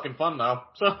 Still fucking fun though.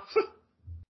 So,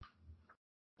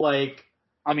 like,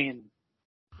 I mean,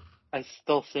 I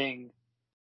still sing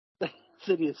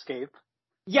City Escape.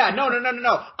 Yeah, no.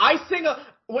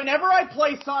 Whenever I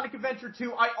play Sonic Adventure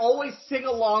 2, I always sing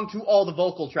along to all the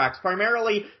vocal tracks.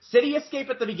 Primarily, City Escape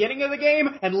at the beginning of the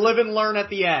game, and Live and Learn at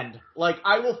the end.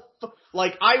 I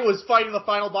was fighting the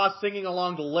final boss singing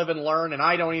along to Live and Learn, and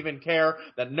I don't even care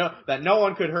that no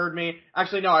one could hear me.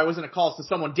 Actually, no, I was in a call, so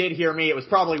someone did hear me. It was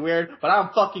probably weird, but I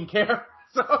don't fucking care.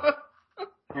 So...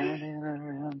 Running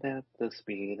around at the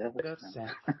speed of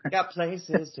sound. Got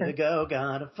places to go,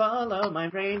 gotta follow my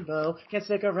rainbow. Can't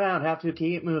stick around, have to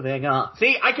keep moving on.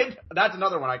 See, that's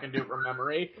another one I can do from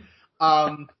memory.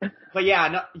 So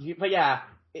yeah,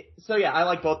 I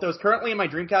like both those. Currently in my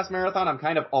Dreamcast marathon, I'm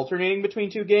kind of alternating between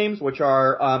two games, which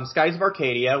are, Skies of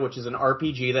Arcadia, which is an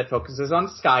RPG that focuses on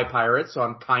sky pirates, so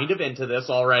I'm kind of into this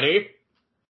already.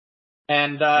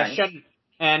 And, nice.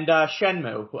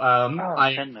 Shenmue.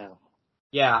 Shenmue.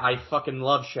 Yeah, I fucking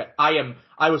love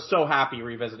I was so happy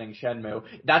revisiting Shenmue.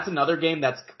 That's another game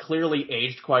that's clearly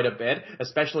aged quite a bit,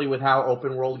 especially with how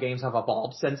open world games have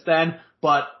evolved since then,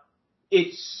 but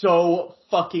it's so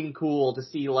fucking cool to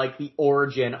see, the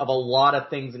origin of a lot of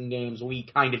things in games we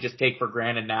kind of just take for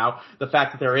granted now. The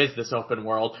fact that there is this open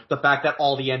world, the fact that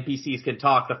all the NPCs can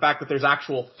talk, the fact that there's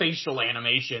actual facial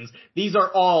animations. These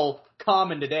are all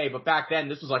common today, but back then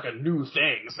this was a new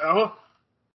thing, so...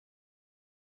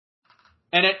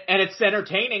 And it's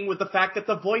entertaining with the fact that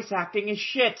the voice acting is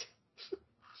shit.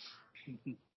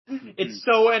 It's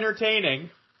so entertaining.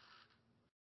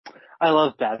 I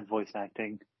love bad voice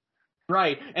acting.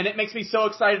 Right, and it makes me so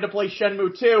excited to play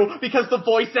Shenmue 2 because the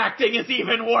voice acting is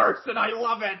even worse, and I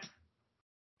love it.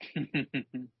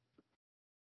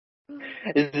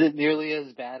 Is it nearly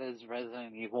as bad as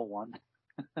Resident Evil 1?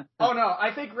 Oh no,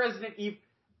 I think Resident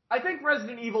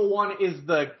Evil 1 is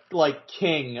the,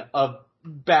 king of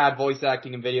bad voice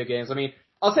acting in video games. I mean,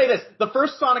 I'll say this, the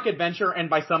first Sonic Adventure, and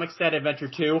by some extent Adventure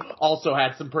 2, also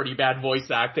had some pretty bad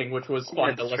voice acting, which was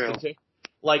fun to listen to.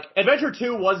 Adventure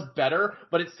 2 was better,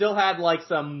 but it still had,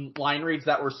 some line reads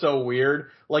that were so weird.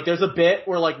 There's a bit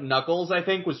where, Knuckles, I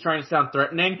think, was trying to sound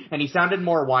threatening, and he sounded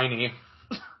more whiny.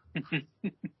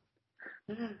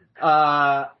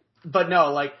 But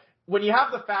no, when you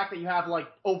have the fact that you have,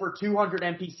 over 200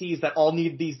 NPCs that all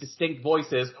need these distinct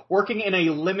voices, working in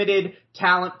a limited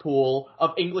talent pool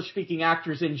of English-speaking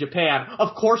actors in Japan,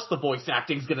 of course the voice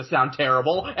acting's gonna sound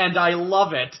terrible, and I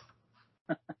love it.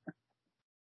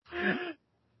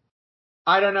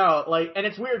 I don't know, and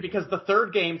it's weird because the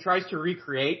third game tries to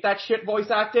recreate that shit voice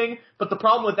acting, but the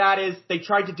problem with that is they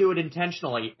tried to do it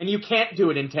intentionally, and you can't do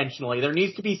it intentionally. There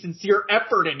needs to be sincere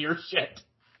effort in your shit.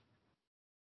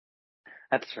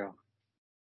 That's true.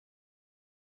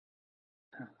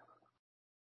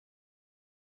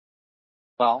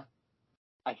 Well,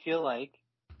 I feel like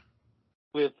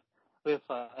with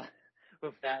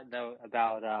that note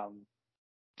about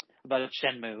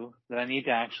Shenmue, that I need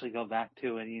to actually go back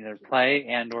to and either play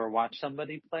and or watch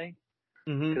somebody play.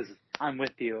 Because I'm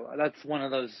with you. That's one of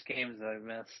those games that I've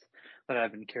missed that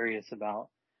I've been curious about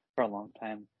for a long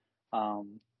time.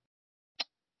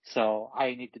 So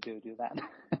I need to do that.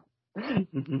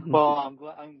 Well,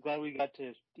 I'm glad we got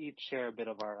to each share a bit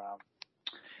of our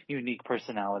unique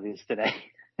personalities today.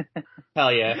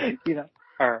 Hell yeah.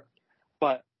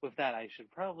 But with that, we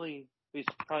should probably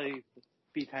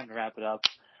be time to wrap it up.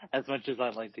 As much as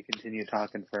I'd like to continue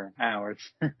talking for hours.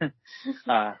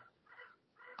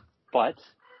 But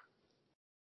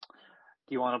do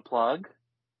you want to plug?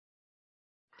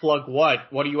 Plug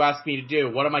what? What do you ask me to do?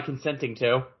 What am I consenting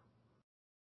to?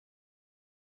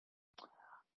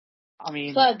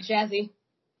 Plug, Jazzy.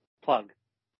 Plug.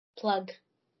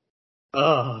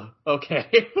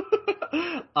 Okay.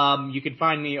 You can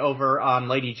find me over on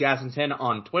Lady Jazzington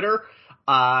on Twitter.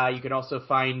 You can also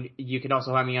find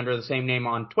me under the same name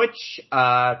on Twitch.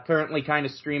 Currently kind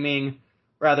of streaming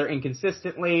rather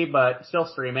inconsistently, but still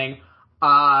streaming.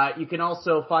 You can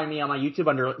also find me on my YouTube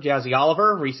under Jazzy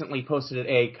Oliver. Recently posted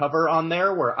a cover on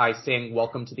there where I sing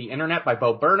Welcome to the Internet by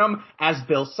Bo Burnham as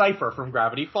Bill Cipher from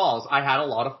Gravity Falls. I had a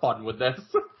lot of fun with this.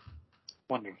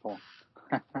 Wonderful.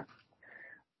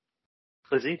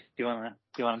 Lizzie, do you want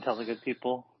to tell the good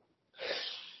people?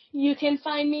 You can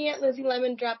find me at Lizzie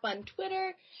Lemon Drop on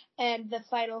Twitter and The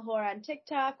Final Whore on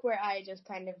TikTok, where I just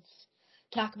kind of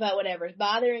talk about whatever's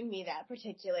bothering me that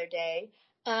particular day.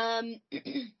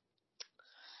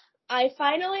 I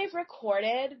finally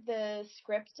recorded the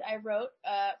script I wrote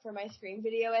for my Scream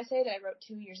video essay that I wrote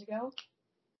 2 years ago.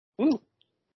 Ooh.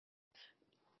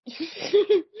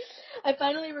 I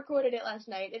finally recorded it last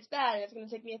night. It's bad. It's going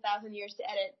to take me 1,000 years to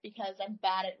edit because I'm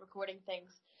bad at recording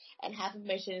things and half of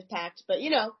my shit is packed. But,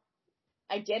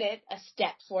 I did it. A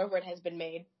step forward has been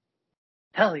made.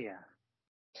 Hell yeah.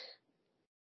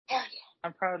 Hell yeah.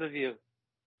 I'm proud of you.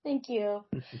 Thank you.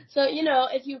 So,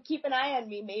 if you keep an eye on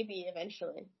me, maybe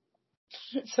eventually.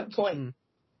 At some point.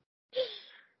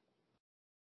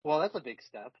 Well, that's a big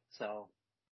step, so.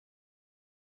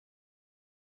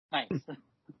 Nice.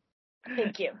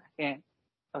 Thank you. And,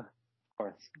 of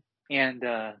course. And,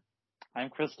 I'm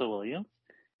Krista Williams.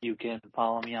 You can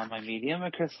follow me on my Medium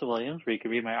at Krista Williams, where you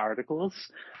can read my articles.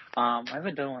 I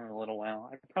haven't done one in a little while.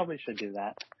 I probably should do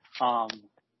that.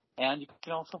 And you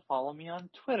can also follow me on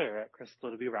Twitter at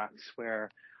CrystalWRocks, where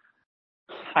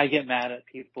I get mad at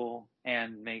people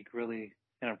and make really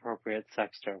inappropriate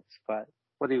sex jokes. But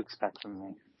what do you expect from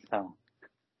me? So.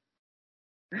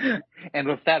 And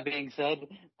with that being said,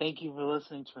 thank you for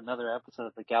listening to another episode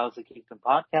of the Gals of Geekdom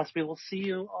podcast. We will see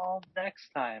you all next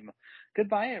time.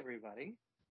 Goodbye, everybody.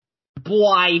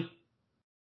 Bye.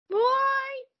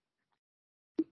 Bye.